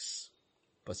changes.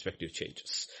 Perspective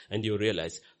changes. And you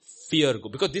realize fear,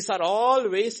 because these are all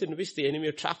ways in which the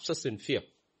enemy traps us in fear.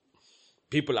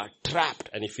 People are trapped.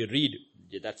 And if you read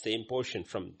that same portion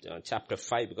from chapter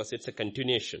 5, because it's a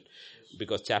continuation,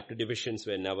 because chapter divisions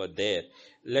were never there.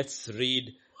 Let's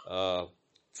read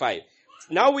 5.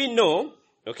 Now we know,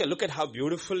 okay, look at how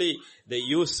beautifully they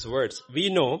use words. We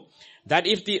know that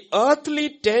if the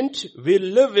earthly tent we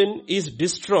live in is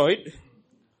destroyed,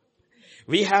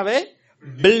 we have a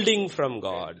building from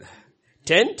God.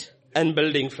 Tent and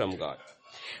building from God.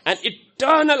 An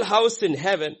eternal house in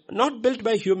heaven, not built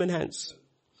by human hands.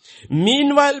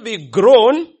 Meanwhile we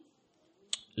groan,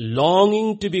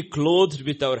 longing to be clothed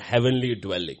with our heavenly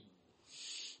dwelling.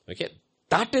 Okay,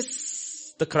 that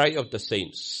is the cry of the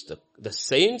saints. The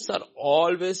saints are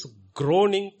always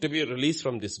groaning to be released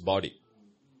from this body.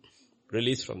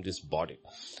 Released from this body.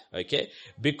 Okay,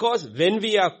 because when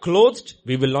we are clothed,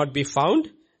 we will not be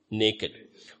found naked.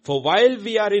 For while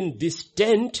we are in this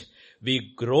tent,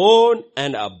 we groan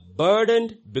and are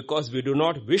burdened because we do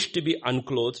not wish to be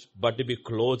unclothed, but to be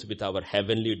clothed with our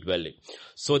heavenly dwelling,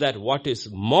 so that what is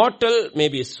mortal may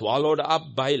be swallowed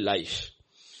up by life.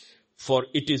 For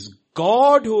it is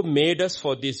God who made us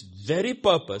for this very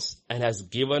purpose and has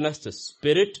given us the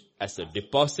Spirit as a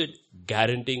deposit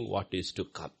guaranteeing what is to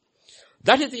come.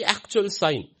 That is the actual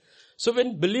sign. So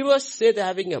when believers say they're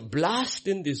having a blast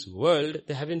in this world,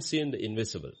 they haven't seen the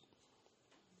invisible.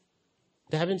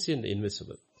 They haven't seen the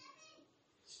invisible.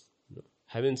 No,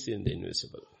 haven't seen the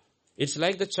invisible. It's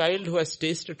like the child who has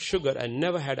tasted sugar and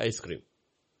never had ice cream.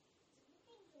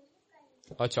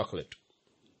 Or chocolate.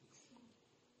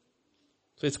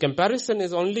 So its comparison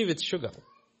is only with sugar.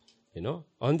 You know,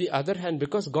 on the other hand,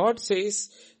 because God says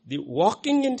the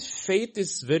walking in faith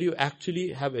is where you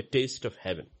actually have a taste of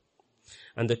heaven.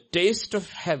 And the taste of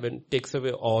heaven takes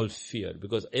away all fear,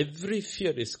 because every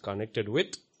fear is connected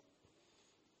with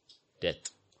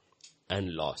death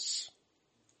and loss.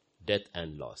 Death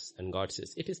and loss. And God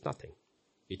says, it is nothing.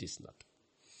 It is nothing.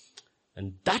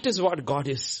 And that is what God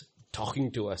is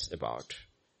talking to us about.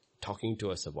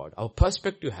 Our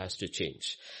perspective has to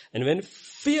change. And when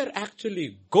fear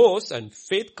actually goes and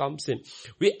faith comes in,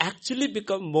 we actually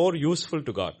become more useful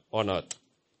to God on earth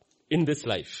in this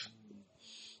life.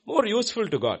 More useful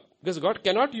to God. Because God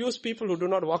cannot use people who do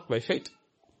not walk by faith.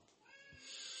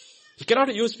 He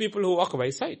cannot use people who walk by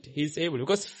sight. He is able,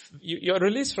 because you are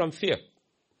released from fear.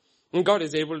 And God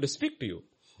is able to speak to you.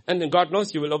 And then God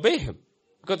knows you will obey Him.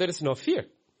 Because there is no fear.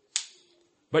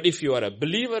 But if you are a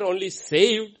believer only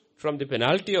saved from the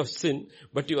penalty of sin,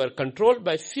 but you are controlled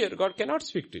by fear, God cannot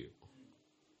speak to you.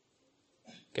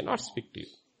 Cannot speak to you.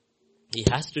 He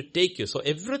has to take you. So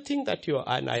everything that you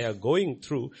and I are going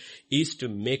through is to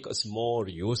make us more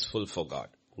useful for God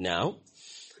now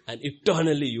and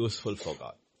eternally useful for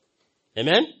God.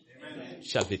 Amen? Amen.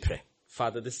 Shall we pray?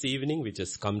 Father, this evening we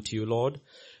just come to you, Lord.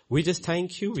 We just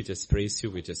thank you. We just praise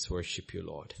you. We just worship you,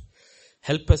 Lord.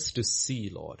 Help us to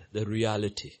see, Lord, the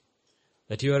reality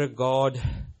that you are a God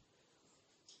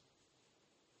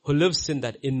who lives in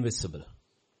that invisible.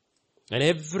 And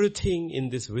everything in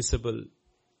this visible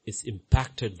is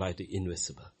impacted by the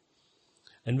invisible.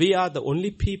 And we are the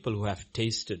only people who have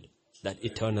tasted that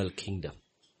eternal kingdom.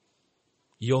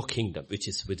 Your kingdom, which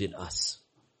is within us,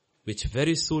 which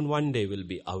very soon one day will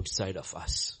be outside of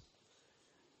us.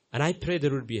 And I pray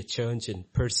there will be a change in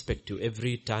perspective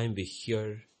every time we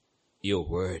hear your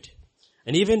word.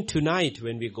 And even tonight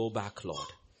when we go back, Lord,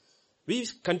 we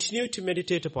continue to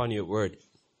meditate upon your word.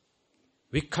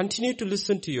 We continue to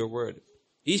listen to your word.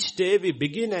 Each day we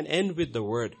begin and end with the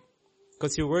word,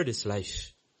 because your word is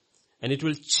life. And it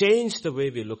will change the way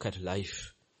we look at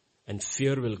life. And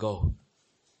fear will go.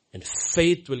 And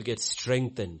faith will get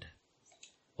strengthened.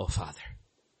 Oh Father,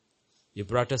 you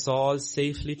brought us all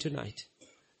safely tonight.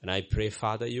 And I pray,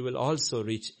 Father, you will also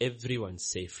reach everyone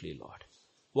safely, Lord.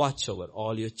 Watch over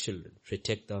all your children.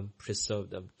 Protect them, preserve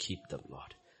them, keep them,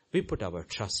 Lord. We put our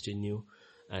trust in you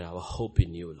and our hope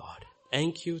in you, Lord.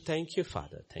 Thank you,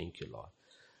 Father. Thank you, Lord.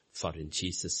 For in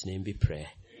Jesus' name we pray.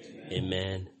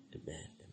 Amen. Amen.